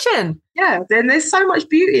attention. Yeah, then there's so much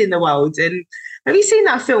beauty in the world. And have you seen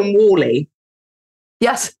that film Wall-E?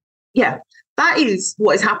 Yes. Yeah, that is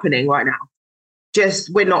what is happening right now.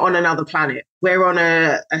 Just we're not on another planet. We're on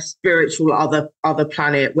a spiritual other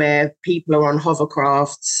planet where people are on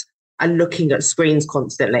hovercrafts and looking at screens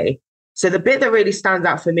constantly. So the bit that really stands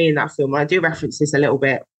out for me in that film, and I do reference this a little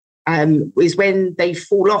bit, is when they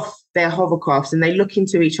fall off their hovercrafts and they look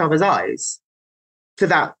into each other's eyes for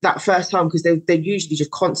that first time, because they're usually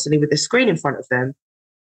just constantly with the screen in front of them.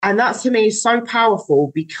 And that to me is so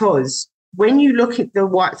powerful, because when you look at the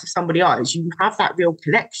whites of somebody's eyes, you have that real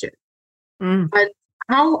connection. And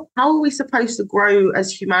how are we supposed to grow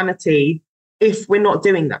as humanity if we're not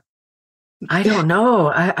doing that? I don't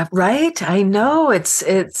know. Right? I know it's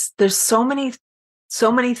there's so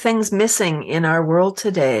many things missing in our world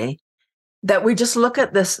today that we just look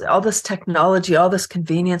at this, all this technology, all this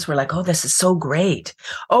convenience. We're like, oh, this is so great.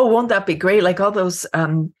 Oh, won't that be great? Like all those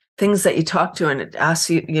things that you talk to and it asks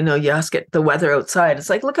you, you ask it the weather outside. It's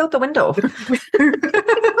like, look out the window.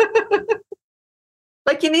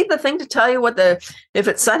 Like, you need the thing to tell you if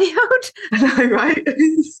it's sunny out. I know, right?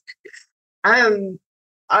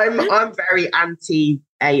 I'm very anti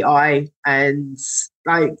AI and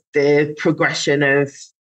like the progression of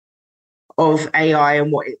AI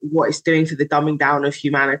and what it's doing for the dumbing down of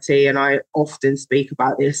humanity. And I often speak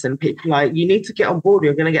about this, and people are like, you need to get on board.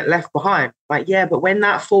 You're going to get left behind. Like, yeah, but when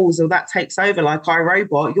that falls or that takes over, like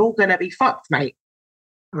iRobot, you're going to be fucked, mate.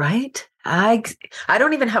 Right? I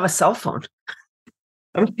don't even have a cell phone.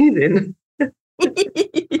 I'm kidding.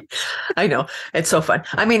 I know, it's so fun.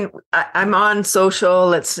 I mean, I'm on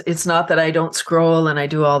social. It's not that I don't scroll and I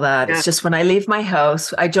do all that. Yeah. It's just when I leave my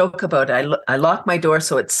house, I joke about it. I lock my door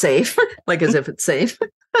so it's safe, like as if it's safe.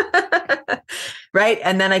 Right.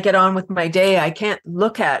 And then I get on with my day. I can't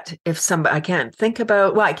look at I can't think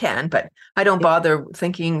about, well, I can, but I don't bother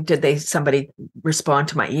thinking, somebody respond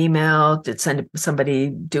to my email? Did somebody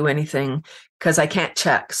do anything? Because I can't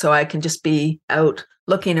check. So I can just be out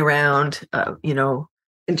looking around, and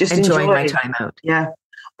just enjoying my time out. Yeah.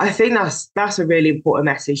 I think that's a really important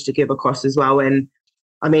message to give across as well. And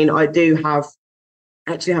I mean, I do have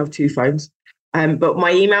two phones, but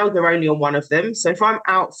my emails are only on one of them. So if I'm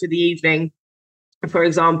out for the evening, for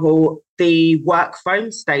example, the work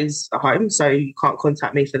phone stays at home, so you can't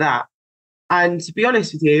contact me for that. And to be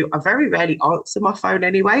honest with you, I very rarely answer my phone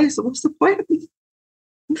anyway. So what's the point?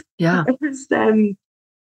 Yeah.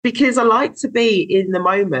 Because I like to be in the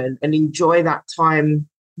moment and enjoy that time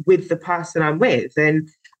with the person I'm with. And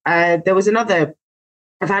I've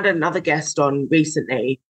had another guest on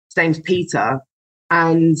recently. His name's Peter,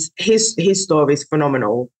 and his story is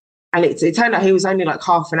phenomenal. And it turned out he was only like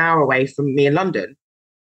half an hour away from me in London.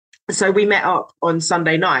 So we met up on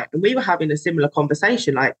Sunday night and we were having a similar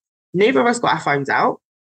conversation. Like, neither of us got our phones out.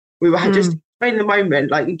 We were just in the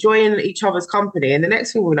moment, like enjoying each other's company. And the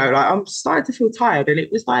next thing we know, like, I'm starting to feel tired. And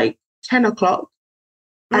it was like 10 o'clock.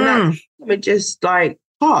 And that time just like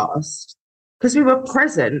passed because we were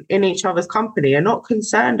present in each other's company and not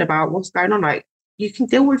concerned about what's going on. Like, you can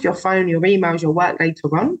deal with your phone, your emails, your work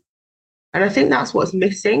later on. And I think that's what's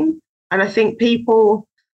missing. And I think people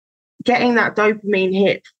getting that dopamine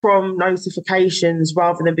hit from notifications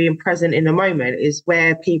rather than being present in the moment is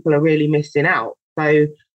where people are really missing out. So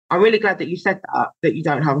I'm really glad that you said that you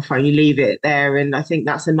don't have a phone, you leave it there. And I think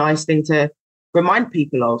that's a nice thing to remind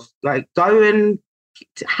people of. Like, go and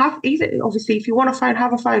obviously, if you want a phone,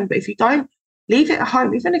 have a phone. But if you don't, leave it at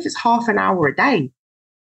home, even if it's half an hour a day.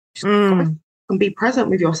 Just go and be present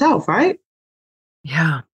with yourself, right?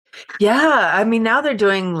 Yeah. Yeah. I mean, now they're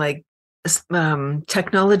doing like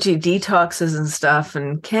technology detoxes and stuff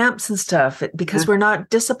and camps and stuff because we're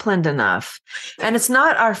not disciplined enough. And it's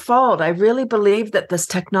not our fault. I really believe that this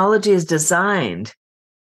technology is designed,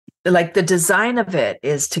 like the design of it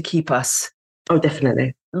is to keep us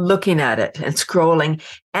definitely looking at it and scrolling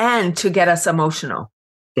and to get us emotional.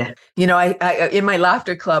 Yeah. I in my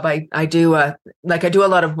laughter club, I do a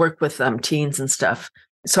lot of work with teens and stuff.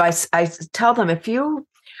 So I tell them, if you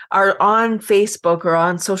are on Facebook or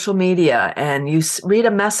on social media and you read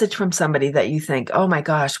a message from somebody that you think, oh my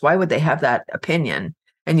gosh, why would they have that opinion?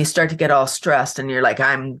 And you start to get all stressed and you're like,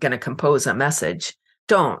 I'm going to compose a message.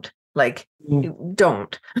 Don't. Like, Mm.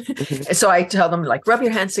 don't. Mhm. So I tell them, like, rub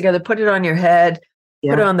your hands together, put it on your head,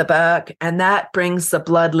 put it Yeah. on the back, and that brings the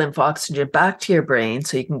blood, lymph, oxygen back to your brain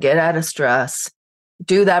so you can get out of stress.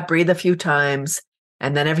 Do that, breathe a few times,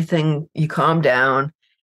 and then everything, you calm down.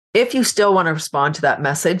 If you still want to respond to that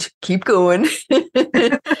message, keep going.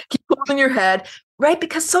 Keep holding your head, right?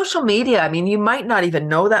 Because social media, I mean, you might not even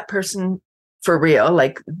know that person for real,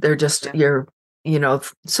 like they're just your,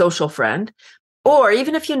 social friend. Or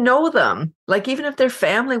even if you know them, like even if they're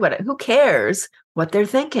family, who cares what they're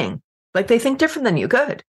thinking? Like they think different than you.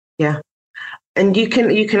 Good. Yeah. And you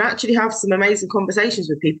can actually have some amazing conversations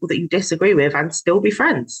with people that you disagree with and still be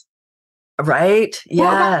friends. Right. What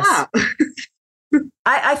about Yes. that?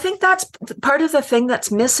 I think that's part of the thing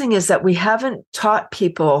that's missing, is that we haven't taught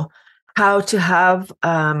people how to have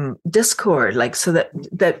discord, like so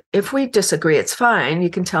that if we disagree, it's fine. You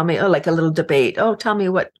can tell me, like a little debate. Oh, tell me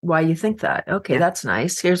why you think that. Okay, that's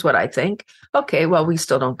nice. Here's what I think. Okay, well, we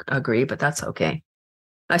still don't agree, but that's okay.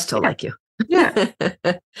 I still like you. Yeah.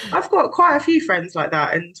 I've got quite a few friends like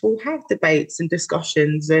that, and we'll have debates and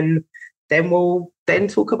discussions, and then we'll then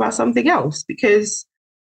talk about something else, because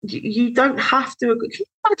you don't have to agree. Can you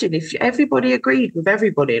imagine if everybody agreed with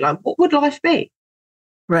everybody? Like, what would life be?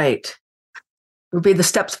 Right. It would be the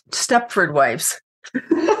Stepford wives.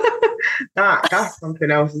 That's something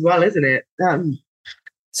else as well, isn't it? That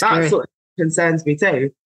sort of concerns me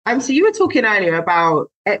too. So you were talking earlier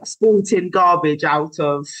about exporting garbage out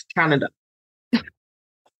of Canada.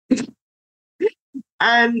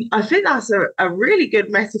 And I think that's a really good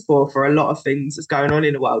metaphor for a lot of things that's going on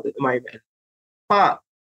in the world at the moment. But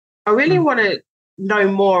I really want to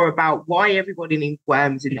know more about why everybody needs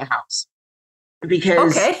worms in their house.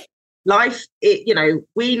 Because life,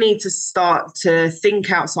 we need to start to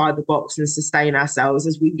think outside the box and sustain ourselves,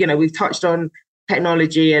 as we've touched on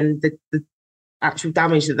technology and the actual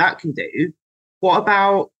damage that can do. What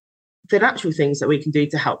about the natural things that we can do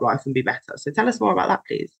to help life and be better? So tell us more about that,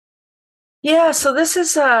 please. Yeah, so this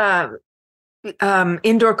is indoor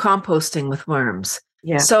composting with worms.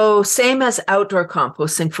 Yeah. So same as outdoor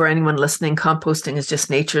composting. For anyone listening, composting is just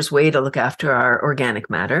nature's way to look after our organic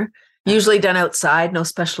matter. Usually done outside, no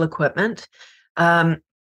special equipment. You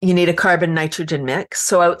need a carbon nitrogen mix.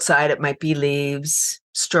 So outside it might be leaves,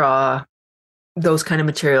 straw, those kind of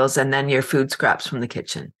materials, and then your food scraps from the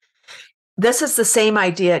kitchen. This is the same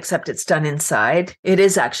idea, except it's done inside. It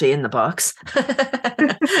is actually in the box.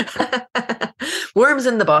 Worms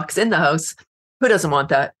in the box, in the house. Who doesn't want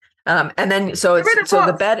that? And then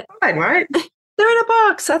the bed, fine, right? They're in a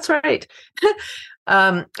box. That's right.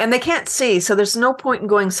 And they can't see, so there's no point in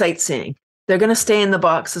going sightseeing. They're going to stay in the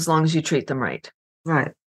box as long as you treat them right.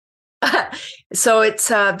 Right. So it's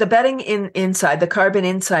the bedding inside. The carbon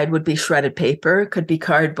inside would be shredded paper, could be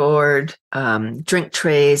cardboard, drink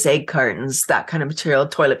trays, egg cartons, that kind of material,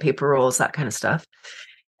 toilet paper rolls, that kind of stuff.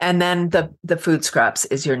 And then the food scraps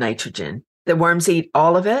is your nitrogen. The worms eat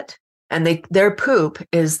all of it, and their poop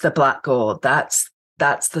is the black gold. That's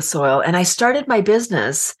the soil. And I started my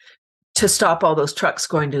business to stop all those trucks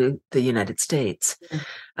going to the United States.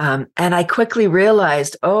 And I quickly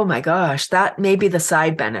realized, oh my gosh, that may be the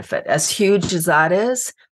side benefit. As huge as that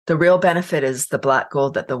is, the real benefit is the black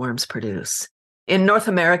gold that the worms produce. In North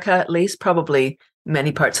America, at least, probably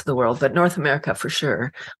many parts of the world, but North America for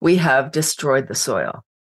sure, we have destroyed the soil.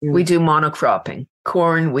 We do monocropping,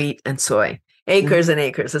 corn, wheat, and soy. Acres and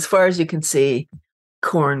acres, as far as you can see,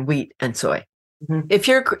 corn, wheat, and soy. If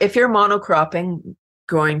you're monocropping,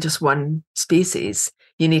 growing just one species,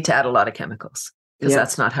 you need to add a lot of chemicals, because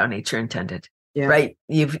that's not how nature intended, right?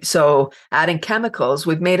 So adding chemicals,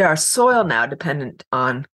 we've made our soil now dependent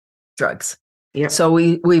on drugs. So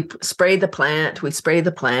we spray the plant, we spray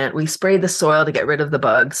the soil to get rid of the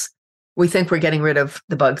bugs. We think we're getting rid of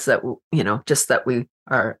the bugs that, just that we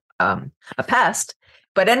are a pest.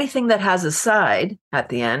 But anything that has a side at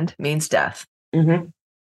the end means death.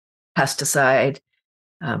 Pesticide,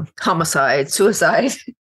 homicide, suicide,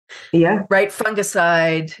 right?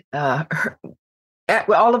 Fungicide,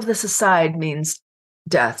 all of this aside means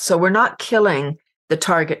death. So we're not killing the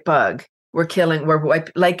target bug. We're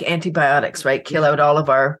like antibiotics, right? Kill out all of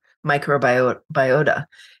our microbiota,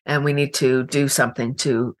 and we need to do something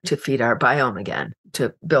to feed our biome again,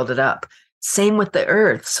 to build it up. Same with the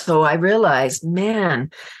earth. So I realized, man,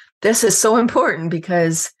 this is so important,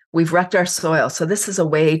 because we've wrecked our soil. So this is a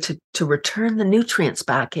way to return the nutrients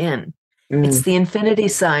back in. It's the infinity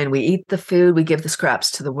sign. We eat the food, we give the scraps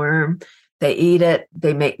to the worm. They eat it,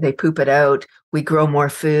 they poop it out. We grow more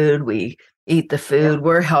food, we eat the food,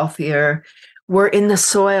 we're healthier. We're in the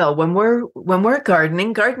soil. When we're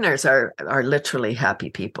gardening, gardeners are literally happy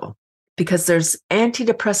people. because there's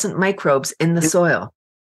antidepressant microbes in the soil.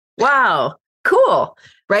 Wow, cool,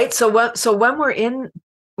 right? So when we're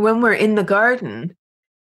in the garden,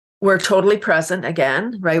 we're totally present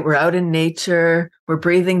again, right? We're out in nature, we're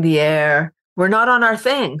breathing the air. We're not on our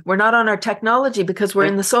thing. We're not on our technology because we're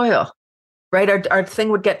in the soil, right? Our thing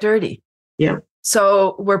would get dirty. Yeah.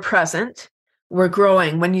 So we're present, we're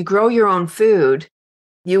growing. When you grow your own food,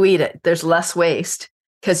 you eat it. There's less waste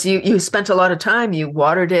because you spent a lot of time, you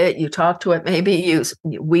watered it, you talked to it, maybe you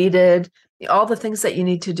weeded, all the things that you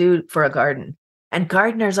need to do for a garden. And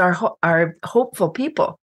gardeners are hopeful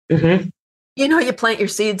people. Mm-hmm. You know, you plant your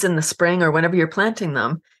seeds in the spring or whenever you're planting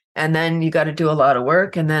them, and then you got to do a lot of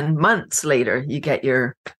work. And then months later, you get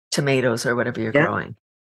your tomatoes or whatever you're growing.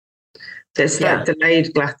 There's that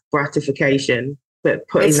delayed gratification, but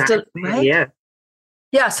putting right?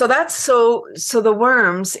 Yeah, so that's so the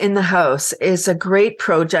worms in the house is a great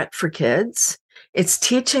project for kids. It's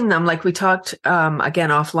teaching them, like we talked again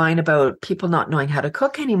offline about people not knowing how to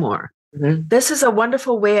cook anymore. Mm-hmm. This is a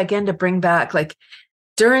wonderful way again to bring back, like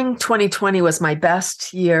during 2020 was my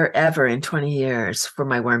best year ever in 20 years for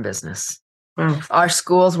my worm business. Wow. Our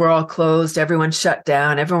schools were all closed, everyone shut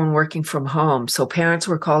down, everyone working from home. So parents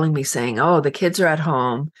were calling me saying, oh, the kids are at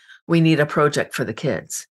home. We need a project for the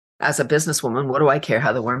kids. As a businesswoman, what do I care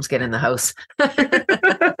how the worms get in the house?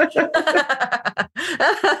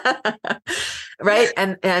 Right.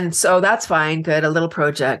 And so that's fine. Good. A little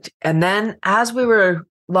project. And then as we were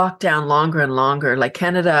locked down longer and longer, like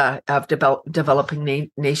Canada of developing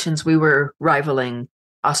nations, we were rivaling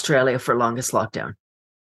Australia for longest lockdown.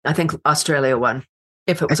 I think Australia won,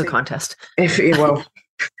 if it was a contest. I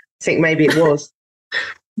think maybe it was.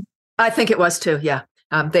 I think it was too. Yeah.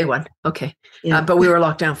 They won. Okay. Yeah. But we were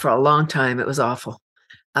locked down for a long time. It was awful.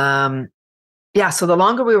 So the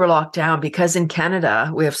longer we were locked down, because in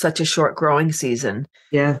Canada, we have such a short growing season.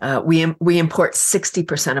 Yeah. We import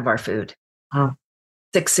 60% of our food. Oh.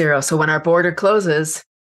 60. So when our border closes,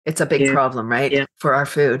 it's a big problem, right? Yeah. For our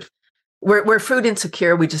food. We're food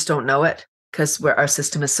insecure. We just don't know it because our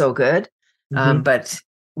system is so good. Mm-hmm. But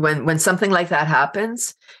when something like that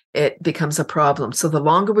happens, it becomes a problem. So the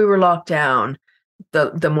longer we were locked down,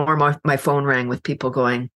 the more my phone rang with people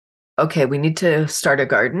going, okay, we need to start a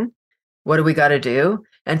garden. What do we got to do?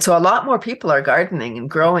 And so a lot more people are gardening and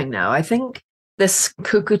growing now. I think this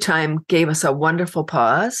cuckoo time gave us a wonderful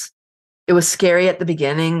pause. It was scary at the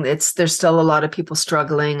beginning. There's still a lot of people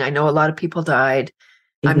struggling. I know a lot of people died.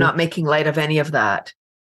 Mm-hmm. I'm not making light of any of that.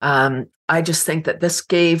 I just think that this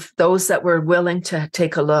gave those that were willing to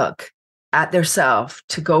take a look at their self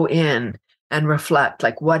to go in and reflect,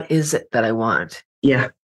 like, what is it that I want? Yeah.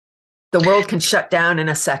 The world can shut down in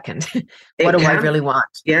a second. What do I really want?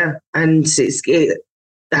 Yeah. And it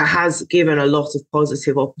has given a lot of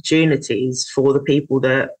positive opportunities for the people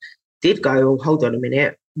that did go, oh, hold on a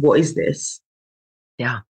minute, what is this?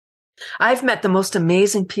 Yeah. I've met the most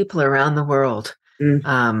amazing people around the world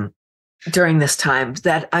during this time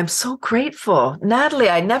that I'm so grateful. Natalie,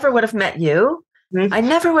 I never would have met you. Mm-hmm. I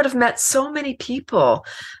never would have met so many people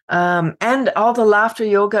and all the laughter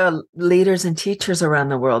yoga leaders and teachers around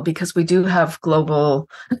the world, because we do have global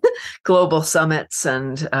summits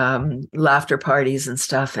and laughter parties and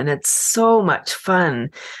stuff. And it's so much fun.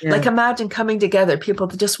 Yeah. Like, imagine coming together, people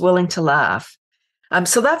just willing to laugh.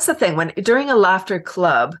 So that's the thing. During a laughter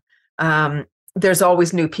club, there's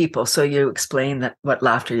always new people. So you explain what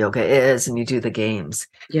laughter yoga is and you do the games.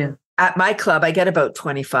 Yeah. At my club, I get about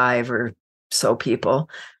 25 or so people.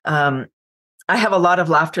 I have a lot of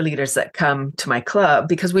laughter leaders that come to my club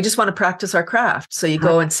because we just want to practice our craft. So you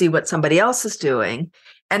go and see what somebody else is doing,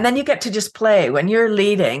 and then you get to just play. When you're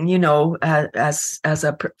leading, you know, as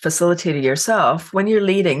a facilitator yourself, when you're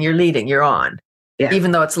leading, you're on. Yeah.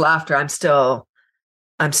 Even though it's laughter, I'm still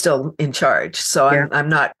in charge. So I'm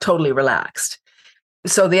not totally relaxed.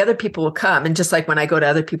 So the other people will come, and just like when I go to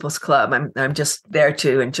other people's club, I'm just there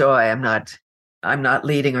to enjoy. I'm not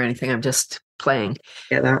leading or anything. I'm just playing.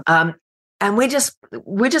 Yeah. That. And we just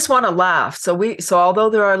want to laugh. So although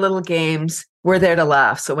there are little games, we're there to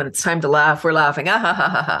laugh. So when it's time to laugh, we're laughing. Ah, ha, ha,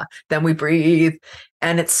 ha, ha. Then we breathe.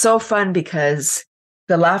 And it's so fun because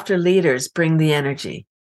the laughter leaders bring the energy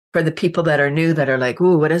for the people that are new, that are like,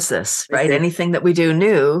 ooh, what is this? Right? Anything that we do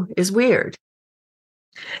new is weird.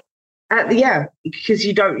 Yeah, because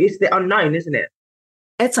it's the unknown, isn't it?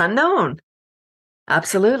 It's unknown.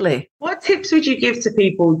 Absolutely. What tips would you give to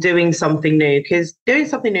people doing something new? Because doing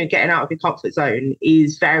something new, getting out of your comfort zone,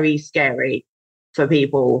 is very scary for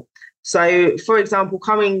people. So, for example,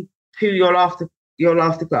 coming to your laughter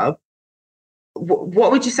club,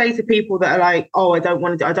 what would you say to people that are like, oh, I don't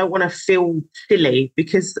want to feel silly?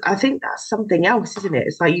 Because I think that's something else, isn't it?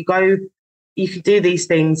 It's like you can do these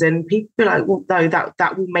things and people be like, well, no,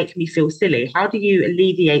 that will make me feel silly. How do you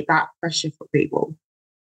alleviate that pressure for people?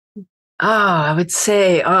 I would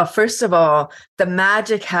say, first of all, the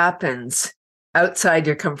magic happens outside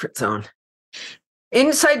your comfort zone.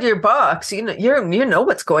 Inside your box, you know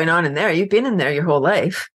what's going on in there. You've been in there your whole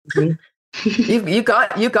life. Mm-hmm. you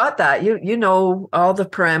got that. You know all the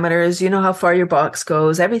parameters, you know how far your box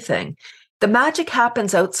goes, everything. The magic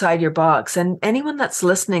happens outside your box. And anyone that's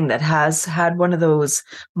listening that has had one of those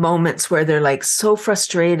moments where they're like so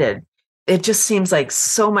frustrated, it just seems like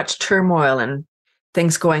so much turmoil and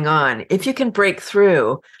things going on. If you can break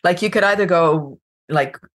through, like you could either go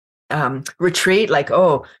like retreat, like,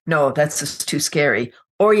 oh no, that's just too scary,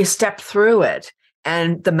 or you step through it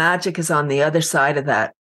and the magic is on the other side of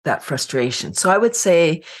that frustration. So I would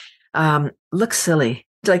say, look silly,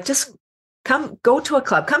 like just go to a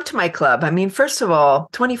club, come to my club. I mean, first of all,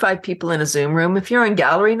 25 people in a Zoom room. If you're in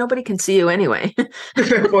gallery, nobody can see you anyway.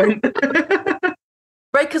 Fair point.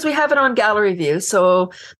 Right, because we have it on gallery view,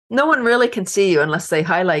 so no one really can see you unless they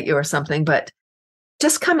highlight you or something, but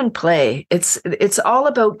just come and play. It's all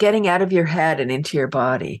about getting out of your head and into your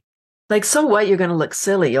body. Like, so what? You're going to look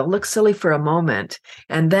silly. You'll look silly for a moment,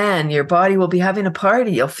 and then your body will be having a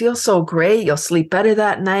party. You'll feel so great. You'll sleep better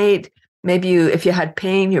that night. Maybe if you had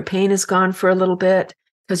pain, your pain is gone for a little bit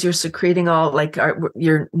because you're secreting all like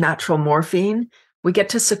your natural morphine. We get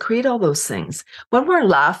to secrete all those things. When we're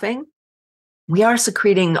laughing, we are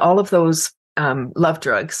secreting all of those love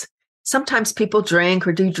drugs. Sometimes people drink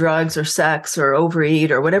or do drugs or sex or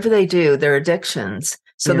overeat or whatever they do, their addictions,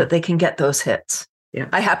 so that they can get those hits. Yeah.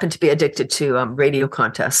 I happen to be addicted to radio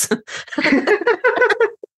contests.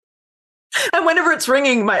 And whenever it's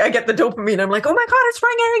ringing, I get the dopamine. I'm like, oh my God, it's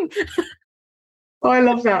ringing. Oh, I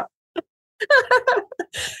love that.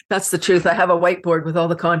 That's the truth. I have a whiteboard with all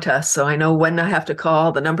the contests, so I know when I have to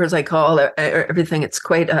call, the numbers I call, everything. It's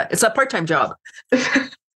it's a part-time job.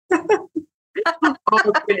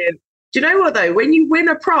 Oh, brilliant. Do you know what though? When you win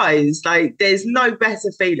a prize, like there's no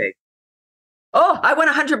better feeling. Oh, I won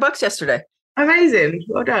 $100 yesterday. Amazing.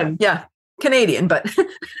 Well done. Yeah. Canadian, but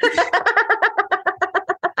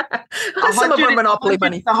some of them Monopoly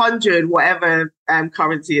money. 100, whatever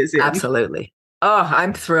currency is in. Absolutely. Oh,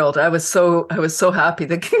 I'm thrilled. I was so happy.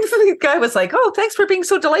 The guy was like, oh, thanks for being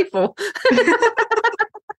so delightful.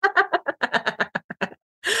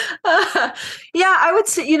 Yeah, I would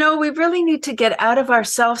say, we really need to get out of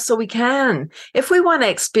ourselves so we can. If we want to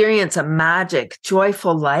experience a magic,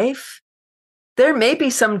 joyful life, there may be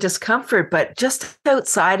some discomfort, but just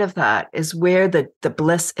outside of that is where the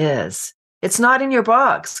bliss is. It's not in your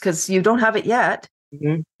box because you don't have it yet.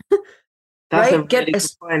 Mm-hmm. That's right? A really good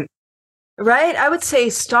point. Right? I would say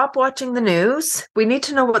stop watching the news. We need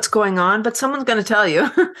to know what's going on, but someone's going to tell you.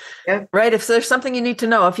 Yeah. Right? If there's something you need to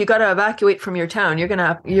know, if you got to evacuate from your town, you're going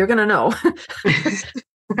to know.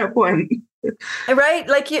 That one. Right?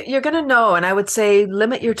 Like you're going to know. And I would say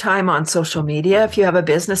limit your time on social media. If you have a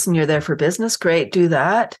business and you're there for business, great, do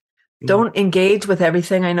that. Mm-hmm. Don't engage with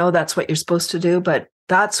everything. I know that's what you're supposed to do, but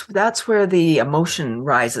that's where the emotion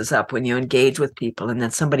rises up when you engage with people and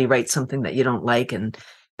then somebody writes something that you don't like and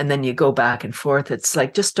then you go back and forth. It's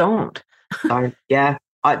like, just don't. Yeah.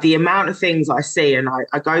 The amount of things I see and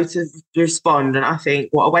I go to respond and I think,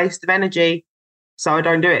 what a waste of energy. So I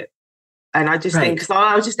don't do it. And I just think, because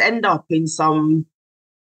I'll just end up in some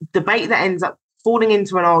debate that ends up falling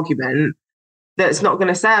into an argument that's not going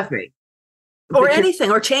to serve me. Or anything,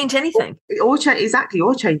 or change anything. Or change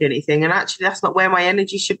anything. And actually, that's not where my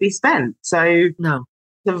energy should be spent. So no,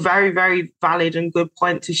 it's a very, very valid and good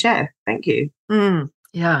point to share. Thank you.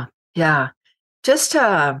 Yeah. Just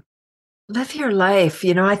live your life.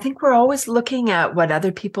 I think we're always looking at what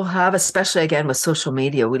other people have, especially again with social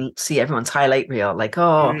media. We see everyone's highlight reel, like,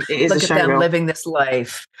 oh, look at them living this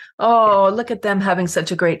life. Oh, yeah. Look at them having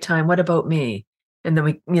such a great time. What about me? And then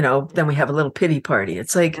we have a little pity party.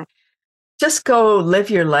 It's like, just go live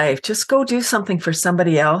your life. Just go do something for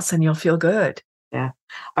somebody else and you'll feel good. Yeah.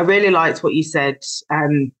 I really liked what you said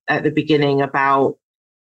at the beginning about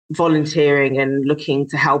volunteering and looking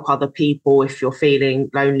to help other people if you're feeling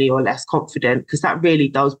lonely or less confident, because that really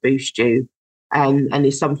does boost you. And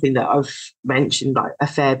it's something that I've mentioned like a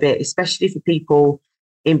fair bit, especially for people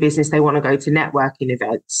in business. They want to go to networking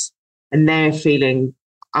events and they're feeling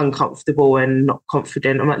uncomfortable and not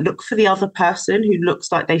confident. I'm like, look for the other person who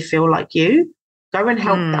looks like they feel like you. Go and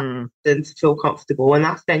help that person to feel comfortable, and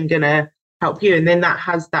that's then going to help you. And then that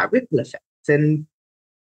has that ripple effect, and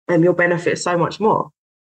you'll benefit so much more.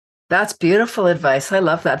 That's beautiful advice. I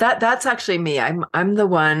love that. That's actually me. I'm the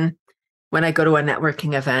one when I go to a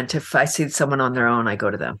networking event, if I see someone on their own, I go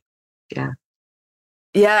to them. Yeah.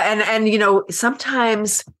 Yeah. And you know,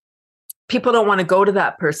 sometimes people don't want to go to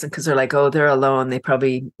that person because they're like, oh, they're alone.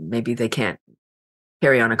 Maybe they can't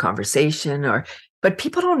carry on a conversation but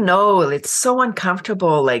people don't know. It's so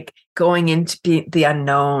uncomfortable, like going into the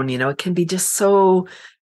unknown, you know, it can be just so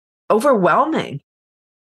overwhelming.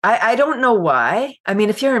 I don't know why. I mean,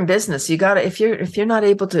 if you're in business, if you're not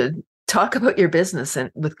able to talk about your business and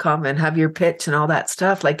with confidence, have your pitch and all that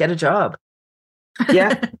stuff, like get a job.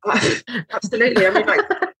 Yeah, absolutely. I mean, like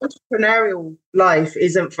entrepreneurial life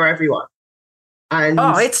isn't for everyone. And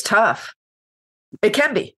it's tough. It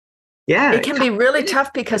can be. Yeah. It can be really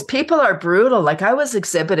tough because people are brutal. Like I was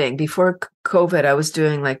exhibiting before COVID, I was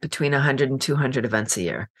doing like between 100 and 200 events a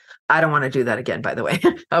year. I don't want to do that again, by the way.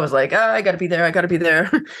 I was like, I got to be there. I got to be there.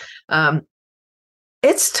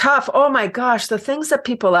 It's tough. Oh my gosh. The things that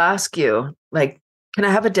people ask you, like, can I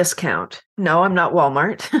have a discount? No, I'm not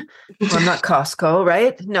Walmart. I'm not Costco,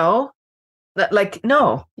 right? No. Like,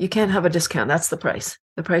 no, you can't have a discount. That's the price.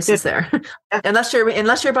 The price is there. Unless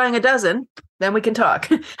you're buying a dozen, then we can talk.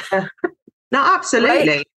 No, absolutely.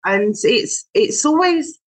 Right? And it's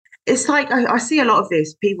always, it's like, I see a lot of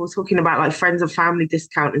this, people talking about like friends and family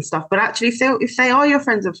discount and stuff, but actually if they are your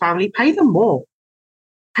friends and family, pay them more.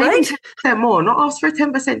 Pay them 10% more, not ask for a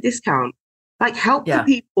 10% discount. Like help the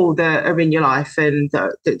people that are in your life and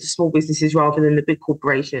the small businesses rather than the big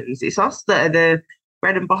corporations. It's us that are the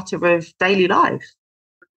bread and butter of daily life.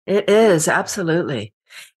 It is, absolutely.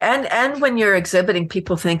 And when you're exhibiting,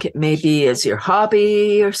 people think it maybe is your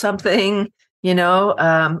hobby or something, you know.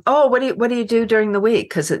 What do you do during the week?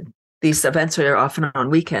 Because these events are often on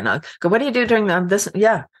weekend. I'll go, what do you do during this?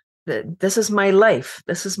 Yeah, this is my life.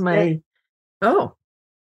 This is my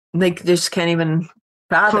they just can't even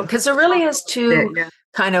fathom, because there really is two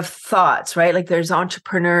kind of thoughts, right? Like there's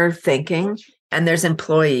entrepreneur thinking and there's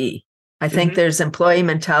employee. I think there's employee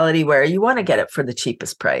mentality where you want to get it for the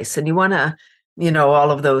cheapest price and you want to, you know,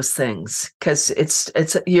 all of those things because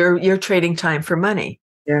you're trading time for money.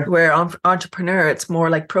 Yeah. Where entrepreneur, it's more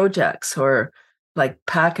like projects or like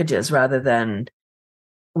packages rather than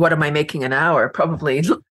what am I making an hour? Probably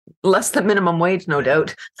less than minimum wage, no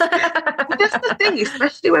doubt. That's the thing,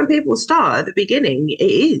 especially when people start at the beginning, it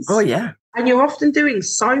is. Oh, yeah. And you're often doing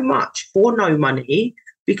so much for no money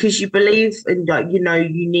because you believe in, like, you know,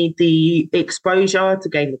 you need the exposure to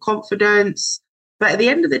gain the confidence. But at the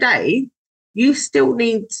end of the day, you still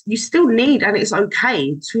need, and it's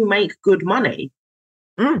okay to make good money.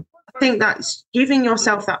 I think that's giving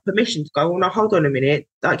yourself that permission to go, well, no, hold on a minute.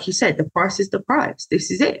 Like you said, the price is the price.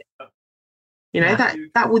 This is it. You know,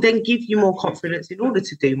 that will then give you more confidence in order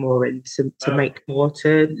to do more and to make more,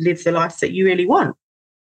 to live the life that you really want.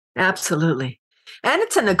 Absolutely. And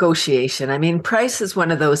it's a negotiation. I mean, price is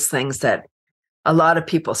one of those things that a lot of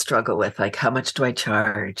people struggle with, like how much do I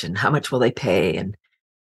charge and how much will they pay? And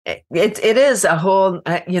it is a whole,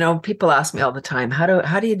 you know, people ask me all the time,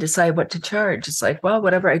 how do you decide what to charge? It's like, well,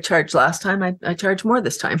 whatever I charged last time, I charge more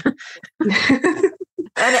this time.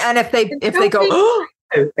 and if they go,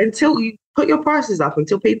 until you put your prices up,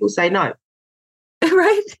 until people say no.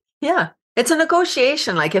 Right. Yeah. It's a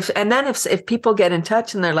negotiation. Like if people get in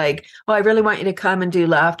touch and they're like, oh, I really want you to come and do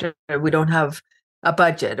laughter. We don't have a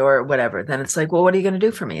budget or whatever. Then it's like, well, what are you going to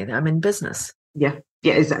do for me? I'm in business. Yeah.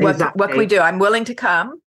 Yeah. Exactly. What can we do? I'm willing to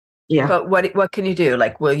come. Yeah. But what can you do?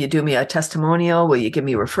 Like, will you do me a testimonial? Will you give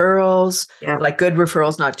me referrals? Yeah. Like good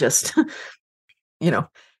referrals, not just, you know.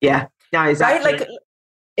 Yeah. No, exactly. Right? Like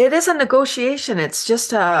it is a negotiation. It's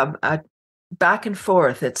just a back and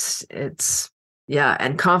forth. It's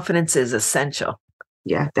and confidence is essential.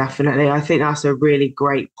 Yeah, definitely. I think that's a really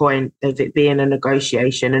great point of it being a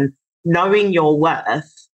negotiation and knowing your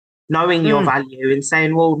worth, knowing your value and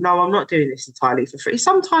saying, well, no, I'm not doing this entirely for free.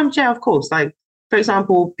 Sometimes, yeah, of course. Like, for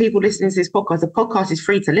example, people listening to this podcast, the podcast is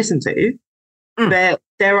free to listen to, but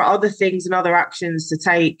there are other things and other actions to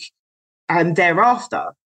take thereafter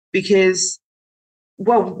because,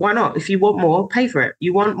 well, why not? If you want more, pay for it.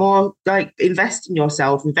 You want more, like invest in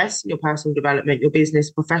yourself, invest in your personal development, your business,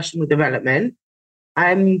 professional development.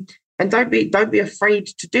 And don't be afraid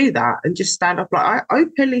to do that and just stand up. Like I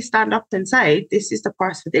openly stand up and say, this is the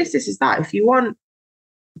price for this is that. If you want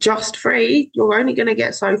just free, you're only going to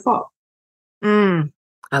get so far.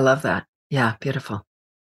 I love that. Yeah, beautiful.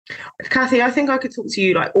 Cathy, I think I could talk to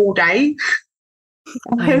you like all day.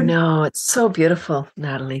 I know, it's so beautiful,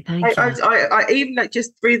 Natalie. Thank you. I even like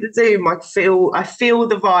just through the Zoom, I feel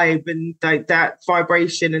the vibe and like that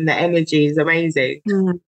vibration and the energy is amazing.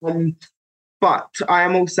 but I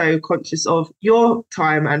am also conscious of your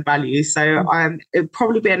time and values. So it'd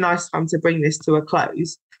probably be a nice time to bring this to a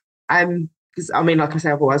close. Because I mean, like I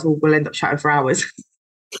say, otherwise we'll end up chatting for hours.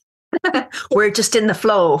 We're just in the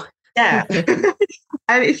flow. Yeah.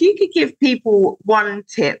 And if you could give people one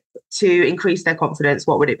tip to increase their confidence,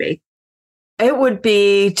 what would it be? It would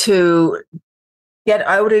be to get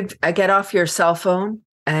off your cell phone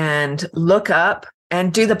and look up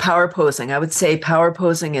and do the power posing. I would say power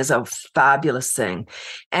posing is a fabulous thing.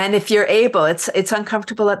 And if you're able, it's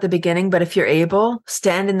uncomfortable at the beginning, but if you're able,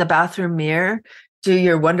 stand in the bathroom mirror, do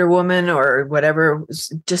your Wonder Woman or whatever,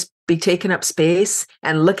 just be taking up space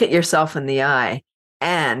and look at yourself in the eye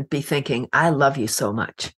and be thinking, I love you so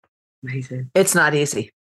much. Amazing. It's not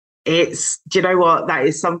easy. Do you know what? That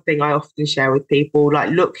is something I often share with people.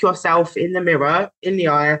 Like, look yourself in the mirror, in the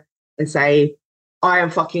eye, and say, I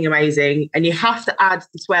am fucking amazing. And you have to add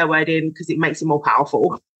the swear word in because it makes it more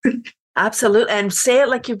powerful. Absolutely. And say it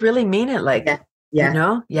like you really mean it. Like, yeah. You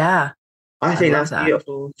know? Yeah. I think that's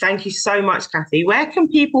beautiful. Thank you so much, Cathy. Where can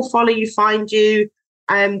people follow you, find you,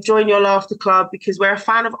 and join your laughter club? Because we're a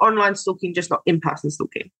fan of online stalking, just not in-person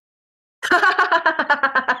stalking.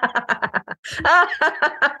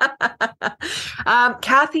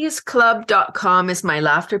 Cathy'sClub.com is my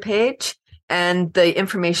laughter page. And the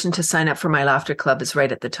information to sign up for my laughter club is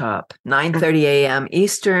right at the top. 9:30 a.m.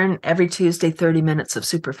 Eastern, every Tuesday, 30 minutes of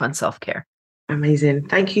super fun self-care. Amazing.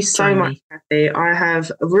 Thank you so much, Cathy. I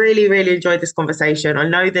have really, really enjoyed this conversation. I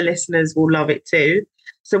know the listeners will love it too.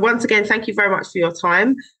 So once again, thank you very much for your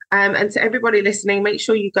time. And to everybody listening, make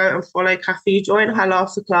sure you go and follow Cathy, join her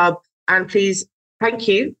laughter club, and please, thank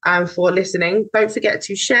you for listening. Don't forget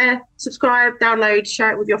to share, subscribe, download,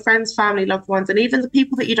 share it with your friends, family, loved ones, and even the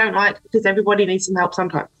people that you don't like, because everybody needs some help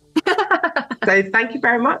sometimes. So thank you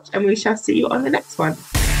very much, and we shall see you on the next one.